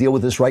 we've got to deal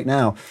with this right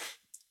now.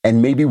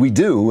 And maybe we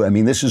do. I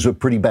mean, this is a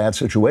pretty bad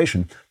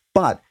situation.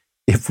 But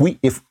if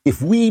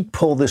we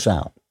pull this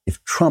out,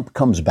 if Trump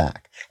comes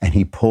back and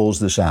he pulls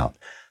this out,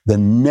 the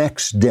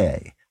next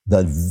day,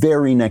 the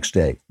very next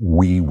day,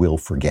 we will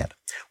forget.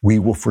 We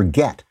will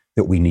forget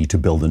that we need to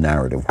build a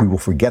narrative. We will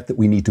forget that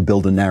we need to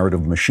build a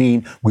narrative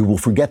machine. We will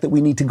forget that we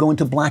need to go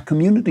into black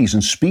communities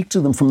and speak to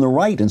them from the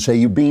right and say,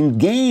 you're being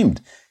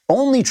gamed.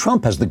 Only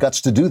Trump has the guts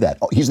to do that.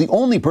 He's the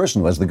only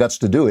person who has the guts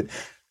to do it.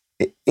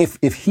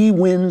 If he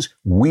wins,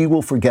 we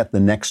will forget the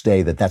next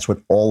day that that's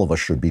what all of us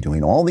should be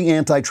doing. All the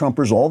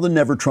anti-Trumpers, all the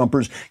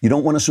never-Trumpers, you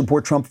don't want to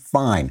support Trump?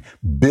 Fine.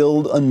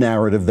 Build a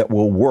narrative that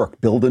will work.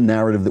 Build a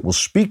narrative that will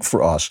speak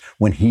for us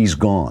when he's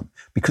gone.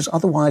 Because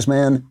otherwise,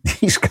 man,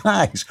 these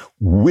guys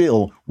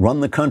will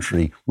run the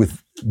country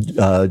with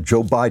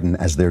Joe Biden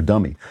as their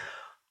dummy.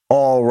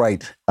 All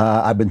right.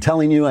 I've been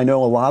telling you, I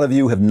know a lot of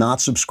you have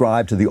not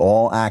subscribed to the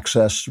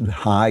all-access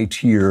high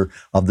tier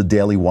of the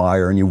Daily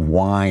Wire, and you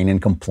whine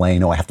and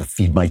complain, oh, I have to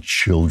feed my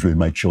children.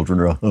 My children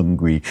are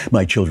hungry.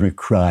 My children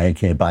cry. I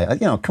can't buy.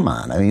 Come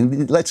on. I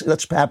mean,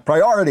 let's have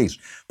priorities.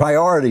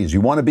 Priorities.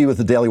 You want to be with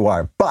the Daily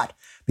Wire. But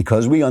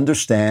because we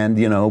understand,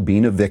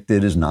 being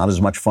evicted is not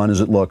as much fun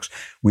as it looks,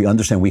 we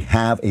understand we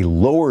have a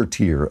lower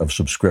tier of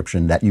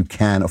subscription that you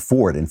can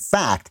afford. In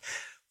fact,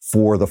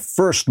 for the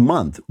first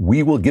month,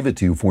 we will give it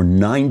to you for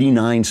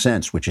 99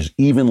 cents, which is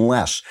even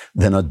less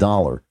than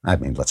 $1. I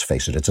mean, let's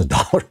face it, it's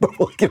 $1, but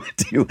we'll give it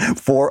to you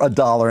for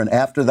 $1. And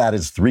after that,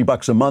 it's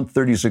 $3 a month,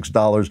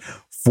 $36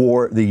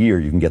 for the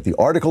year. You can get the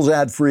articles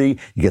ad-free.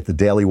 You get the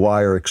Daily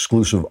Wire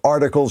exclusive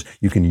articles.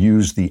 You can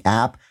use the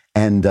app.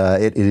 And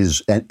it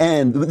is,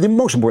 and the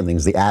most important thing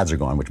is the ads are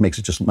gone, which makes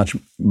it just much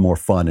more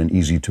fun and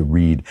easy to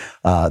read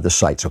the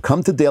site. So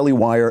come to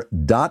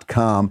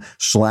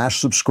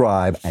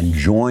dailywire.com/subscribe and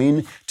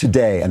join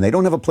today. And they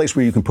don't have a place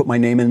where you can put my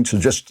name in, so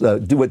just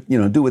do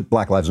what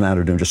Black Lives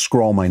Matter do, and just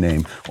scroll my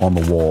name on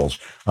the walls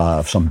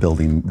of some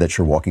building that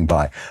you're walking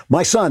by.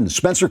 My son,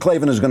 Spencer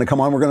Klavan, is going to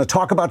come on. We're going to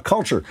talk about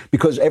culture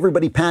because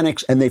everybody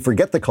panics and they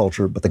forget the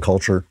culture, but the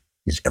culture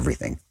is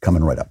everything.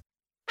 Coming right up.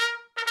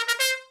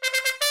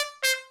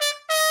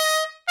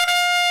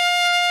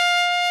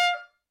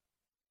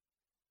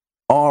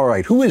 All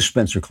right. Who is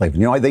Spencer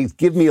Klavan? They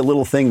give me a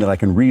little thing that I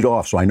can read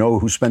off so I know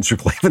who Spencer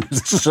Klavan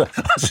is. So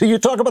you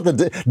talk about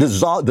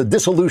the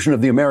dissolution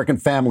of the American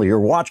family. You're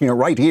watching it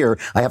right here.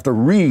 I have to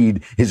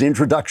read his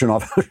introduction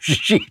off a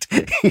sheet.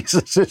 He's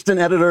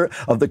assistant editor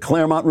of the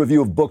Claremont Review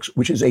of Books,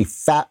 which is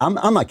I'm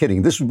not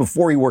kidding. This was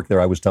before he worked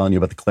there. I was telling you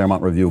about the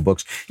Claremont Review of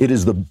Books. It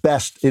is the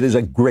best. It is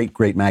a great,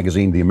 great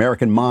magazine. The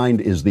American Mind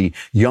is the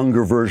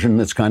younger version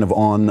that's kind of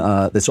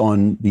that's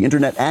on the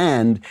internet.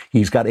 And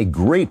he's got a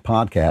great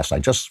podcast. I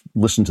just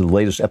listened to the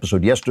latest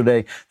episode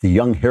yesterday, The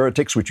Young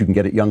Heretics, which you can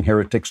get at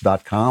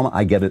youngheretics.com.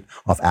 I get it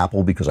off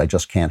Apple because I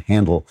just can't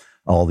handle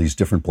all these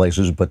different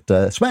places. But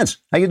Spence,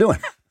 how you doing?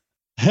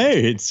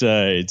 Hey, it's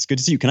good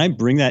to see you. Can I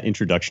bring that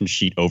introduction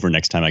sheet over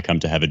next time I come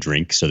to have a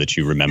drink so that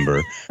you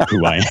remember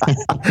who I am?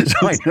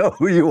 So I know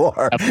who you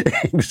are.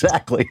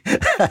 Exactly.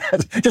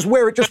 Just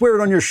wear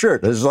it on your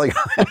shirt. It's like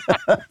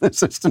it's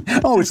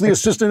the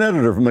assistant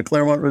editor from the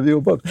Claremont Review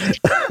of Books.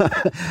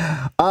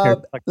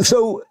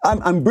 So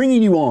I'm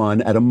bringing you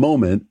on at a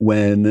moment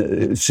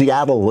when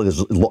Seattle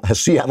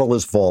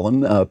has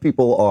fallen.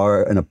 People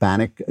are in a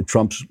panic.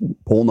 Trump's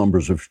poll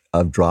numbers have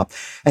dropped,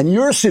 and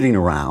you're sitting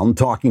around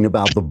talking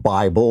about the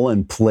Bible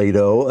and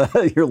Plato.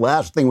 Your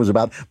last thing was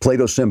about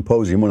Plato's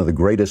Symposium, one of the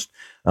greatest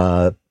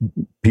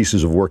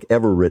pieces of work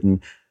ever written.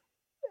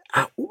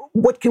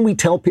 What can we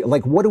tell people?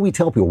 What do we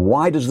tell people?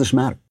 Why does this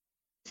matter?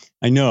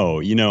 I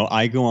know,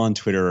 I go on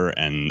Twitter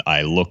and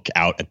I look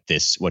out at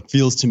this, what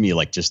feels to me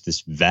like just this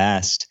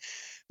vast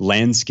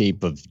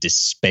landscape of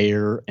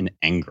despair and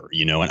anger,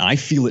 and I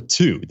feel it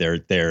too.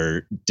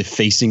 They're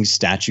defacing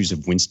statues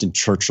of Winston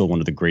Churchill, one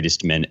of the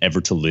greatest men ever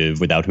to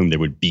live, without whom there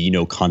would be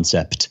no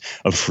concept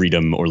of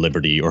freedom or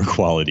liberty or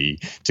equality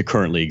to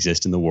currently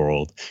exist in the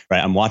world.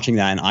 Right? I'm watching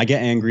that and I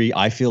get angry.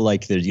 I feel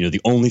like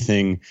the only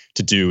thing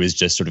to do is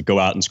just sort of go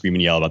out and scream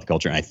and yell about the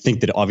culture. And I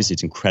think that obviously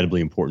it's incredibly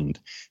important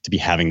to be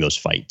having those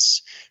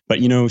fights. But,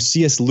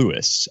 C.S.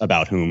 Lewis,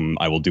 about whom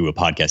I will do a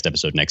podcast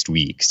episode next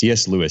week,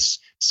 C.S. Lewis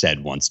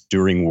said once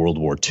during World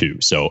War II,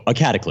 so a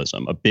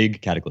cataclysm, a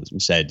big cataclysm,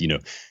 said,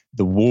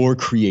 the war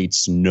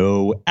creates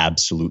no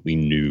absolutely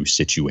new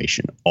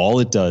situation. All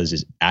it does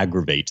is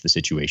aggravate the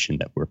situation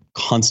that we're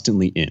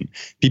constantly in.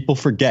 People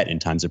forget in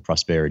times of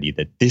prosperity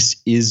that this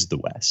is the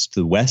West.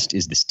 The West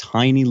is this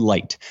tiny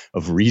light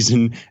of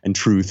reason and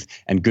truth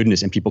and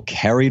goodness, and people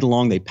carry it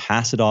along. They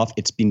pass it off.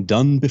 It's been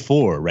done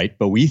before, right?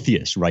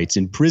 Boethius writes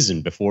in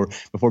prison before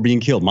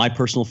being killed. My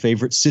personal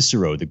favorite,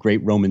 Cicero, the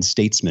great Roman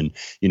statesman,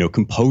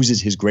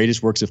 composes his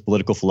greatest works of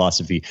political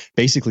philosophy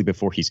basically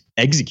before he's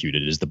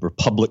executed as the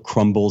republic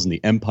crumbles and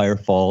the empire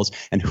falls.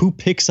 And who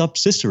picks up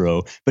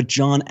Cicero but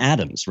John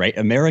Adams, right?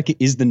 America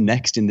is the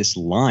next in this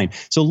line.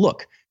 So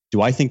look,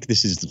 do I think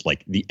this is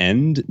like the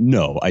end?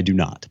 No, I do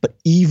not. But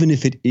even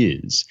if it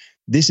is,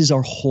 this is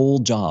our whole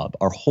job.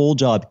 Our whole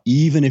job,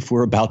 even if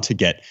we're about to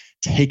get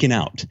taken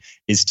out,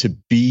 is to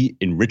be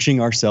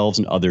enriching ourselves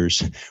and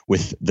others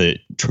with the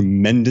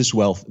tremendous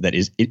wealth that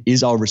it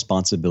is our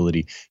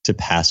responsibility to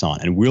pass on.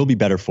 And we'll be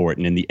better for it.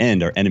 And in the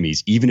end, our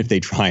enemies, even if they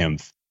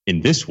triumph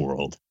in this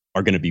world,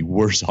 are going to be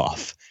worse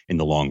off in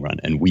the long run.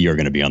 And we are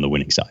going to be on the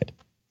winning side.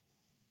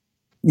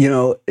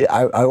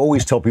 I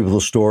always tell people the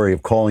story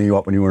of calling you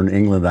up when you were in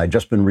England. I'd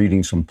just been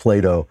reading some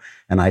Plato,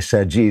 and I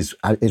said, geez,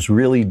 it's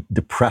really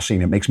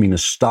depressing. It makes me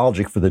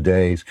nostalgic for the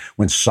days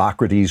when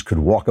Socrates could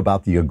walk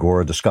about the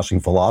agora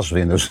discussing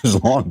philosophy, and there's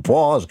this long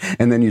pause,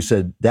 and then you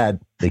said, Dad,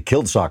 they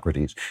killed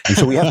Socrates. And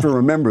so we have to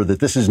remember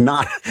that this is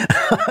not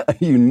a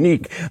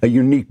unique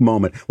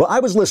moment. Well, I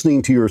was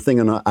listening to your thing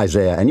on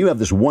Isaiah, and you have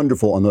this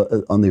wonderful,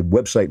 on the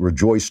website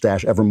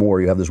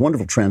Rejoice-Evermore, you have this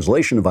wonderful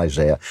translation of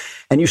Isaiah,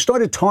 and you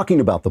started talking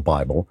about the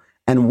Bible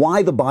and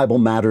why the Bible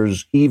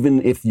matters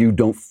even if you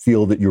don't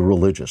feel that you're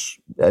religious.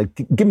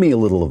 Give me a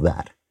little of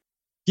that.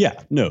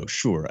 Yeah, no,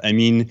 sure. I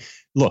mean,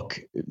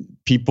 look,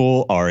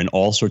 people are in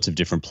all sorts of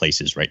different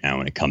places right now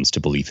when it comes to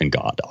belief in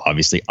God.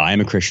 Obviously, I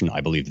am a Christian.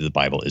 I believe that the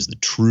Bible is the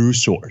true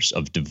source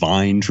of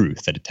divine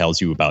truth, that it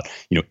tells you about,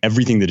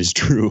 everything that is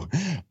true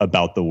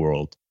about the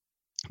world.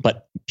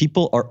 But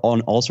people are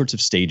on all sorts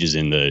of stages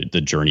in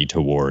the journey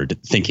toward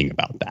thinking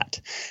about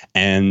that.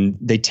 And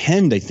they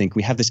tend, I think,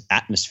 we have this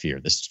atmosphere,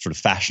 this sort of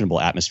fashionable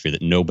atmosphere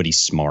that nobody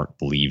smart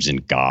believes in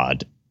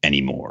God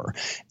anymore.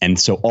 And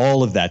so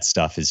all of that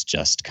stuff is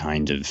just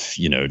kind of,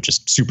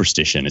 just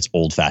superstition. It's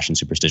old-fashioned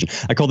superstition.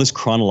 I call this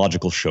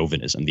chronological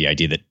chauvinism, the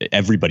idea that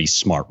everybody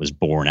smart was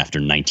born after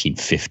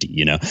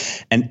 1950,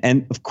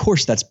 And of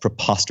course, that's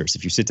preposterous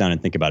if you sit down and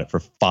think about it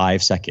for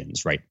 5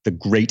 seconds, right? The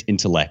great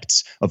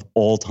intellects of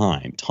all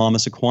time,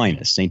 Thomas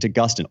Aquinas, St.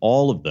 Augustine,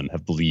 all of them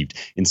have believed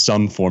in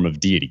some form of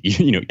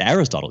deity.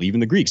 Aristotle, even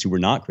the Greeks who were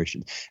not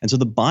Christians. And so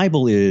the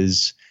Bible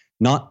is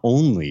not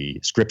only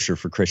scripture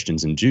for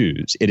Christians and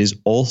Jews, it is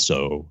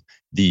also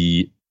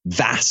the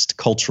vast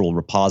cultural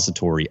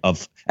repository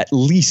of at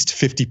least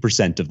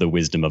 50% of the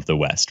wisdom of the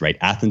West, right?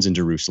 Athens and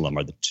Jerusalem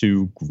are the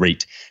two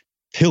great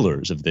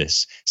pillars of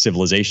this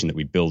civilization that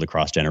we build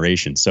across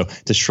generations. So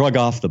to shrug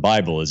off the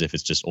Bible as if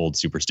it's just old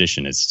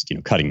superstition is,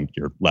 cutting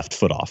your left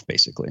foot off,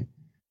 basically.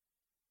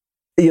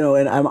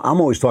 And I'm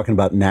always talking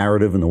about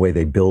narrative and the way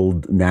they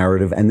build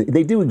narrative, and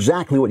they do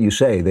exactly what you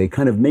say. They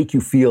kind of make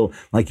you feel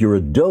like you're a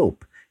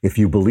dope if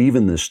you believe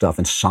in this stuff.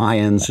 And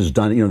science has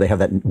done, they have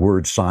that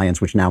word science,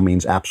 which now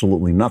means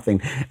absolutely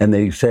nothing. And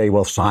they say,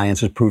 well,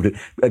 science has proved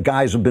it.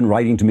 Guys have been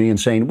writing to me and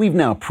saying, we've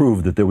now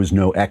proved that there was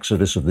no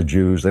exodus of the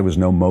Jews. There was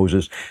no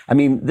Moses. I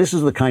mean, this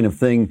is the kind of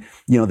thing,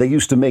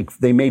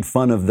 they made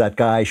fun of that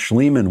guy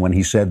Schliemann when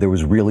he said there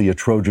was really a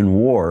Trojan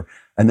War.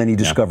 And then he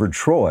discovered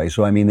Troy.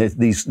 So, I mean,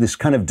 this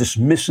kind of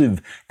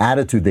dismissive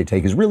attitude they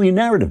take is really a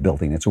narrative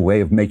building. It's a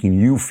way of making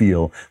you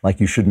feel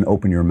like you shouldn't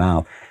open your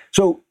mouth.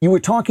 So you were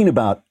talking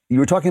about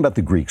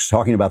the Greeks,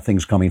 talking about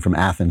things coming from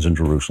Athens and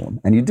Jerusalem.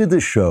 And you did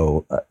this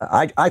show.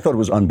 I thought it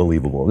was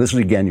unbelievable. This is,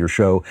 again, your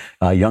show,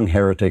 Young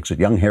Heretics at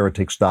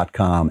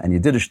youngheretics.com. And you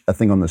did a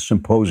thing on the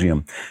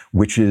Symposium,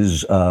 which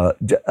is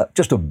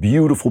just a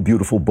beautiful,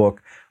 beautiful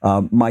book.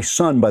 My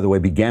son, by the way,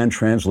 began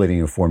translating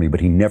it for me,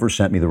 but he never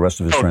sent me the rest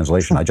of his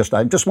translation. I just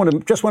want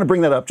to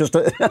bring that up. Just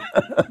to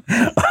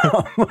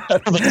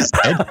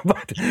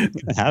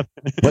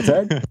what's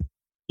that?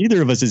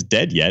 Neither of us is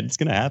dead yet. It's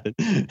going to happen.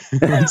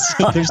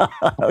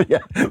 Yeah.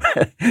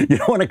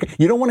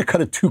 You don't want to cut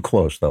it too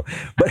close, though.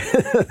 But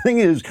the thing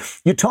is,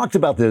 you talked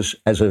about this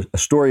as a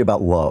story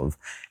about love.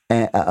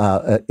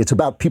 It's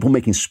about people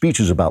making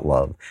speeches about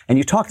love. And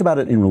you talked about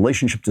it in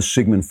relationship to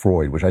Sigmund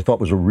Freud, which I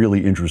thought was a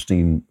really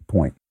interesting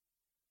point.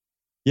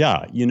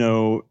 Yeah,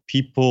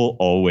 people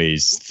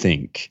always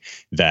think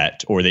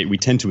that, or we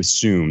tend to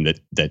assume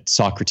that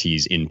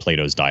Socrates in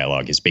Plato's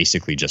dialogue is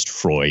basically just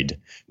Freud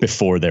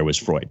before there was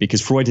Freud,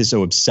 because Freud has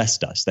so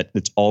obsessed us that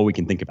that's all we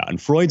can think about.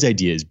 And Freud's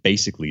idea is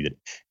basically that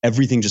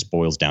everything just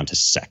boils down to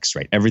sex,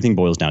 right? Everything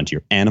boils down to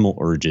your animal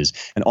urges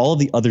and all of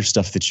the other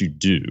stuff that you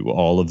do,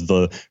 all of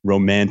the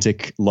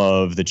romantic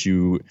love that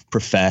you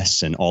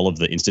profess and all of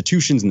the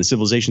institutions and the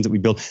civilizations that we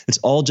build. It's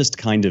all just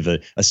kind of a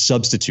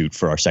substitute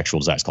for our sexual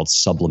desires called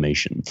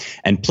sublimation.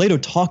 And Plato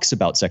talks talks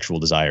about sexual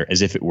desire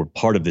as if it were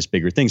part of this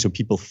bigger thing. So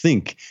people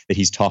think that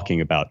he's talking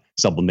about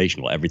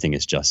sublimation. Well, everything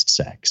is just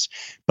sex.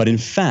 But in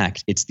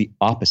fact, it's the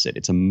opposite.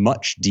 It's a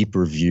much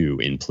deeper view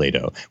in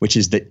Plato, which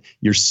is that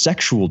your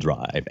sexual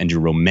drive and your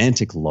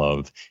romantic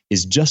love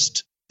is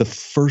just the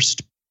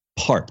first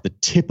part, the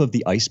tip of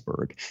the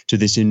iceberg to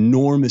this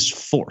enormous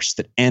force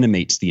that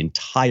animates the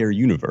entire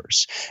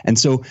universe. And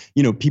so,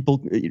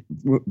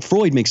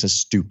 Freud makes us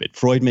stupid.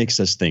 Freud makes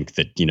us think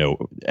that,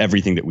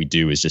 everything that we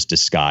do is just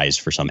disguise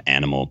for some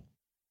animal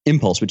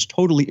impulse, which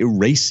totally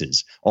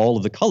erases all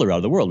of the color out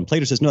of the world. And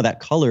Plato says, no, that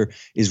color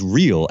is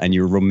real, and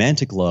your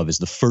romantic love is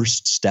the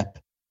first step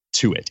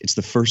to it. It's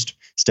the first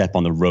step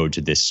on the road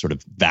to this sort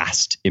of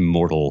vast,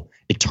 immortal,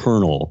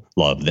 eternal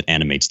love that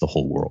animates the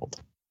whole world.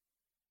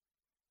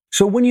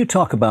 So when you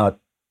talk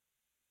about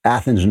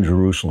Athens and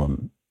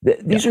Jerusalem,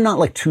 these are not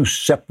like two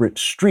separate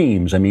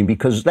streams. I mean,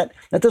 because that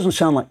doesn't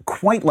sound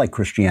quite like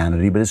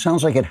Christianity, but it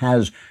sounds like it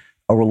has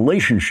a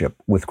relationship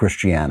with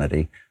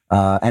Christianity.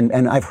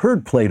 And I've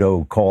heard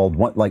Plato called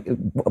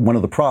one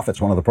of the prophets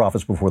before the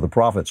prophets,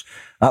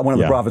 one of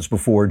the prophets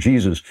before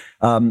Jesus.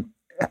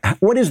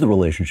 What is the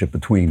relationship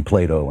between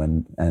Plato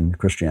and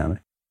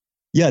Christianity?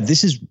 Yeah,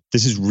 this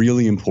is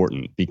really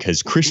important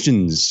because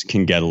Christians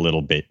can get a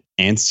little bit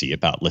antsy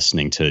about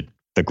listening to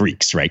the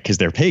Greeks, right? Because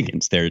they're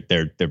pagans.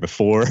 They're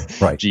before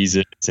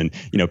Jesus, and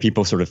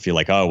people sort of feel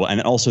like, oh, well, and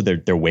also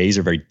their ways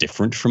are very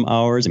different from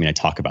ours. I mean, I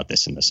talk about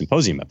this in the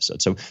Symposium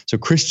episode. So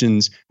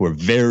Christians who are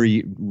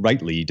very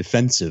rightly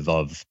defensive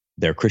of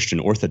their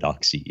Christian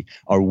orthodoxy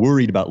are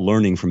worried about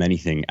learning from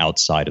anything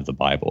outside of the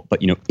Bible.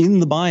 But in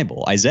the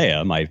Bible,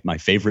 Isaiah, my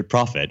favorite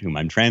prophet, whom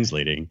I'm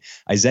translating,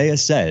 Isaiah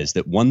says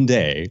that one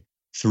day,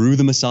 through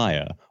the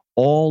Messiah,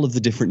 all of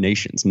the different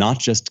nations, not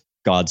just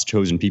God's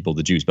chosen people,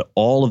 the Jews, but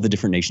all of the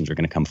different nations are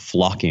going to come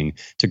flocking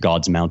to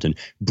God's mountain,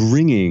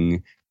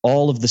 bringing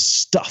all of the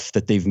stuff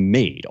that they've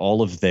made,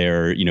 all of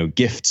their,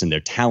 gifts and their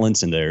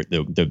talents and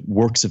the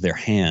works of their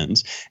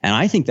hands. And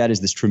I think that is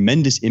this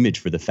tremendous image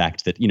for the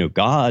fact that,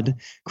 God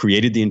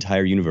created the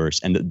entire universe,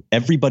 and that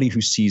everybody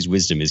who sees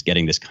wisdom is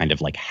getting this kind of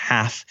like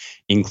half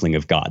inkling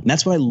of God. And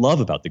that's what I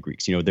love about the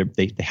Greeks.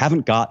 They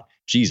haven't got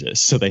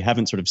Jesus, so they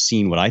haven't sort of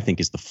seen what I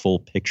think is the full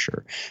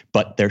picture,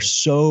 but they're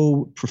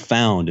so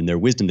profound in their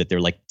wisdom that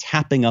they're like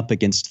tapping up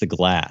against the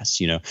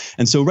glass,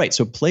 And so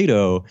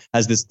Plato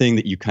has this thing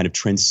that you kind of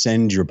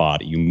transcend your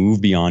body, you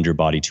move beyond your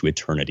body to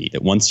eternity,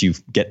 that once you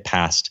get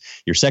past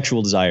your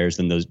sexual desires,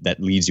 then that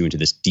leads you into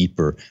this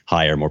deeper,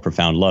 higher, more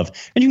profound love,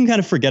 and you can kind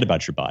of forget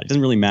about your body. It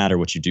doesn't really matter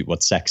what you do,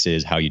 what sex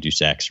is, how you do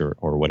sex, or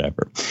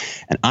whatever.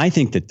 And I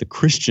think that the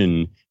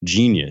Christian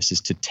genius is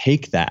to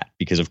take that,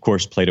 because of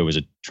course Plato was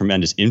a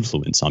tremendous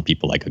influence on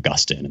people like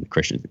Augustine and the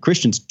Christians. The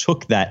Christians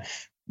took that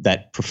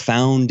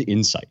profound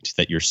insight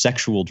that your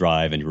sexual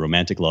drive and your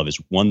romantic love is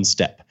one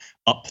step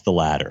up the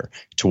ladder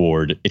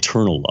toward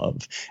eternal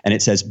love. And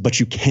it says,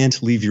 but you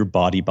can't leave your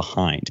body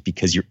behind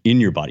because you're in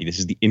your body. This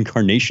is the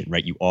incarnation,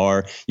 right?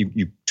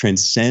 You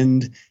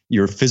transcend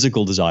your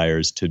physical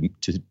desires to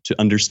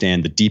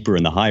understand the deeper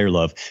and the higher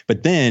love.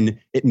 But then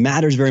it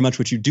matters very much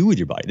what you do with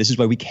your body. This is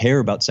why we care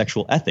about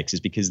sexual ethics, is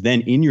because then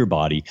in your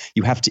body,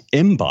 you have to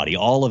embody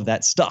all of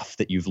that stuff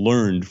that you've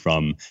learned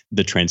from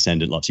the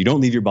transcendent love. So you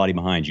don't leave your body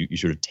behind. You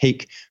sort of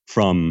take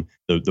from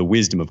the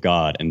wisdom of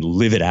God and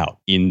live it out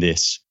in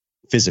this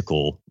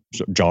physical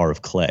jar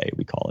of clay,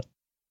 we call it.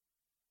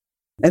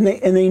 And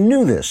they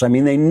knew this. I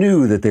mean, they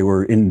knew that they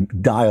were in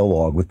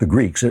dialogue with the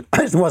Greeks. It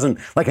wasn't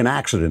like an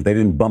accident. They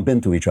didn't bump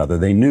into each other.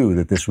 They knew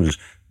that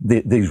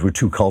these were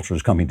two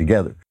cultures coming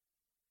together.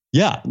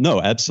 Yeah,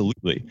 no,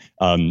 absolutely.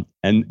 And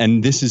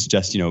this is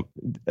just,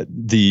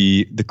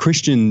 the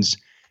Christians.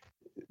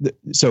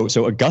 So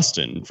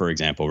Augustine, for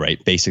example,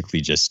 right,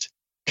 basically just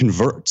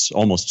converts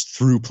almost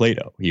through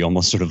Plato. He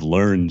almost sort of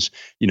learns,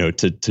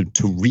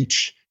 to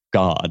reach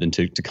God and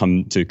to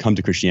come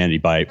to Christianity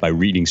by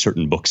reading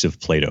certain books of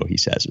Plato, he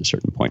says at a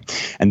certain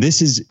point. And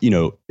this is,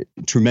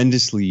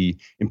 tremendously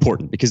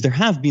important because there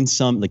have been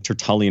some, like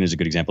Tertullian is a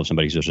good example of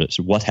somebody who says,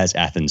 so what has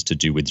Athens to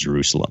do with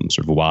Jerusalem?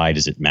 Sort of why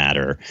does it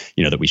matter,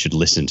 that we should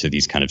listen to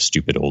these kind of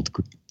stupid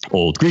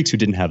old Greeks who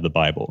didn't have the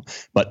Bible?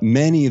 But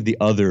many of the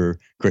other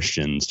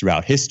Christians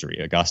throughout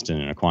history, Augustine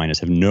and Aquinas,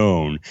 have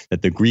known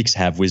that the Greeks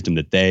have wisdom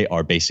that they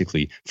are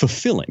basically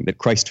fulfilling, that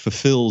Christ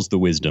fulfills the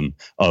wisdom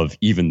of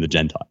even the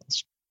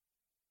Gentiles.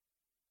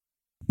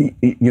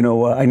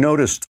 I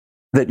noticed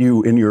that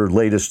you, in your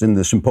latest, in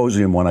the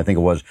Symposium one, I think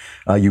it was,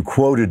 you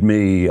quoted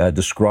me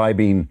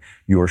describing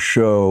your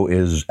show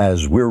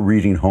as we're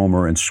reading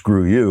Homer and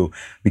screw you,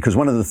 because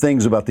one of the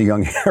things about the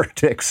Young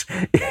Heretics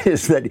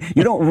is that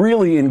you don't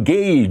really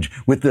engage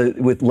with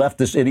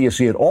leftist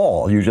idiocy at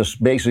all. You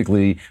just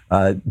basically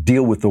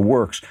deal with the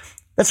works.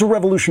 That's a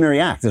revolutionary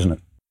act, isn't it?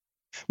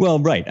 Well,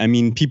 right. I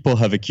mean, people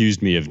have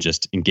accused me of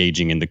just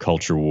engaging in the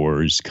culture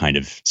wars kind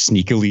of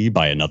sneakily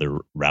by another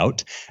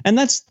route. And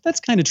that's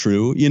kind of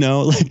true.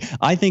 Like,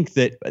 I think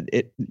that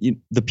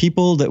the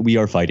people that we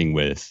are fighting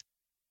with,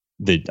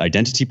 the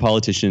identity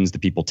politicians, the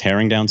people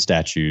tearing down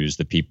statues,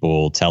 the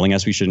people telling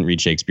us we shouldn't read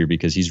Shakespeare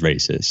because he's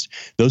racist,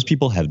 those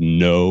people have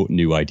no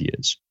new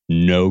ideas,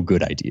 no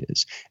good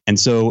ideas. And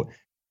so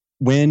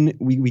when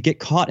we get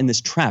caught in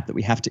this trap that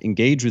we have to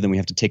engage with them, we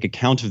have to take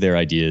account of their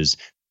ideas,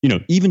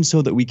 even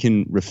so that we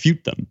can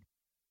refute them.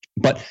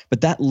 But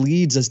that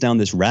leads us down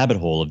this rabbit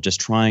hole of just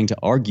trying to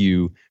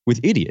argue with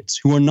idiots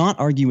who are not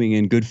arguing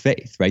in good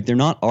faith, right? They're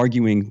not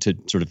arguing to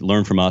sort of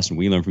learn from us and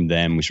we learn from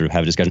them. We sort of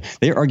have a discussion.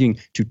 They're arguing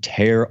to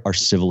tear our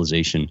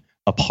civilization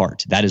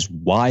apart. That is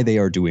why they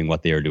are doing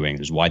what they are doing.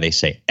 That is why they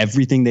say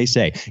everything they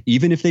say.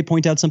 Even if they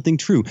point out something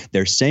true,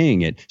 they're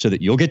saying it so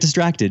that you'll get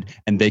distracted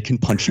and they can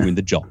punch you in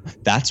the jaw.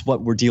 That's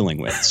what we're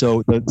dealing with.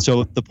 So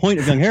the point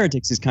of Young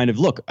Heretics is kind of,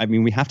 look, I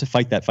mean, we have to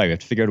fight that fight. We have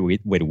to figure out a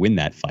way to win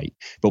that fight.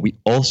 But we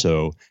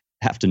also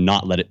have to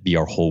not let it be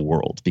our whole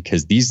world,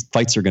 because these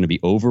fights are going to be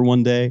over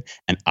one day,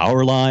 and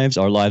our lives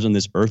on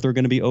this earth are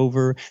going to be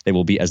over. They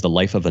will be as the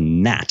life of a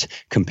gnat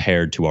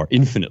compared to our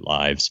infinite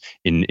lives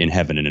in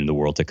heaven and in the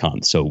world to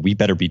come. So we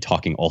better be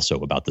talking also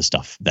about the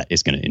stuff that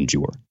is going to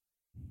endure.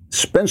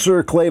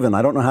 Spencer Klavan,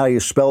 I don't know how you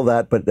spell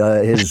that, but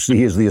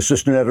he is the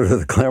assistant editor of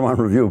the Claremont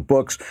Review of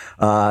Books.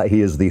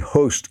 He is the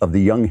host of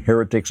the Young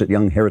Heretics at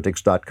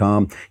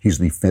youngheretics.com. He's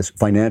the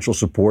financial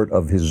support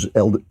of his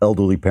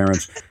elderly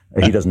parents.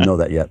 He doesn't know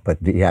that yet, but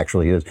he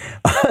actually is.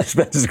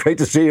 Spencer, it's great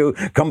to see you.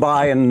 Come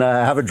by and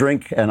have a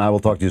drink, and I will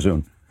talk to you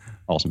soon.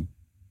 Awesome.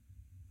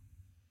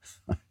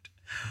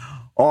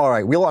 All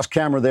right, we lost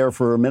camera there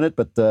for a minute,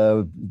 but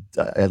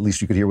at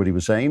least you could hear what he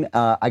was saying.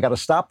 I got to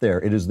stop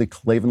there. It is the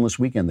Klavanless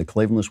weekend. The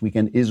Klavanless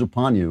weekend is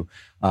upon you.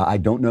 I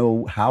don't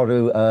know how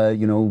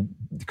to,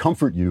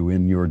 comfort you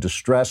in your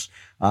distress.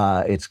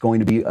 It's going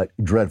to be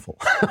dreadful.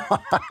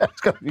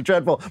 It's going to be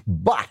dreadful.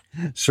 But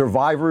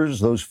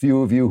survivors, those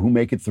few of you who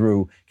make it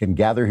through, can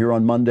gather here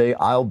on Monday.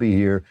 I'll be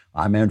here.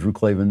 I'm Andrew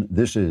Klavan.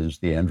 This is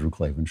The Andrew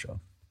Klavan Show.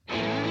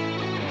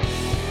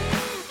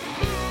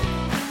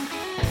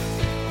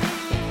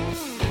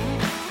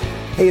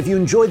 Hey, if you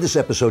enjoyed this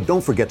episode,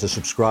 don't forget to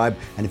subscribe.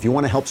 And if you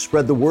want to help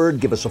spread the word,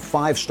 give us a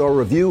 5-star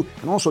review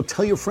and also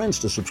tell your friends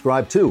to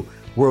subscribe too.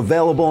 We're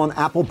available on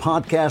Apple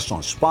Podcasts,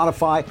 on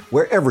Spotify,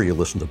 wherever you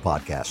listen to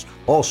podcasts.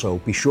 Also,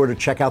 be sure to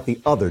check out the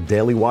other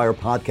Daily Wire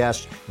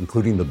podcasts,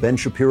 including The Ben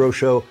Shapiro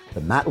Show,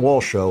 The Matt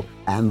Walsh Show,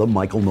 and The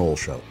Michael Knowles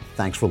Show.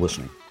 Thanks for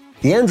listening.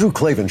 The Andrew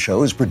Klavan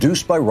Show is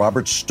produced by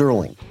Robert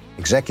Sterling.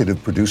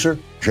 Executive producer,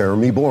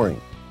 Jeremy Boring.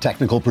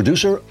 Technical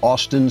producer,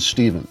 Austin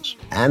Stevens.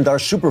 And our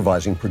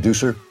supervising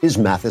producer is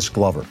Mathis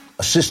Glover.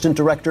 Assistant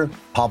director,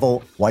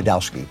 Pavel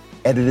Wydowski.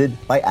 Edited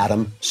by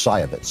Adam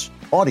Sayevitz.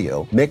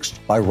 Audio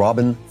mixed by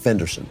Robin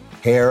Fenderson.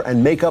 Hair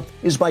and makeup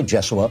is by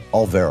Jesua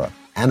Alvera.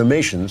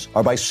 Animations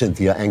are by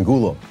Cynthia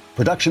Angulo.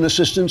 Production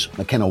assistants,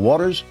 McKenna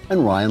Waters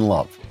and Ryan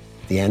Love.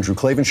 The Andrew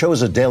Klavan Show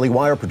is a Daily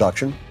Wire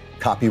production.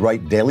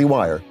 Copyright Daily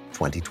Wire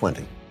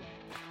 2020.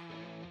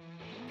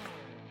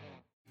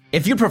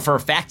 If you prefer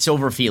facts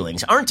over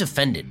feelings, aren't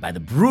offended by the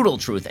brutal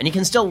truth, and you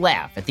can still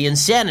laugh at the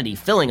insanity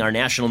filling our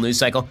national news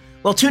cycle,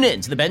 well, tune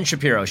in to The Ben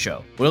Shapiro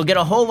Show. We'll get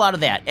a whole lot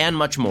of that and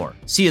much more.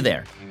 See you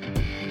there.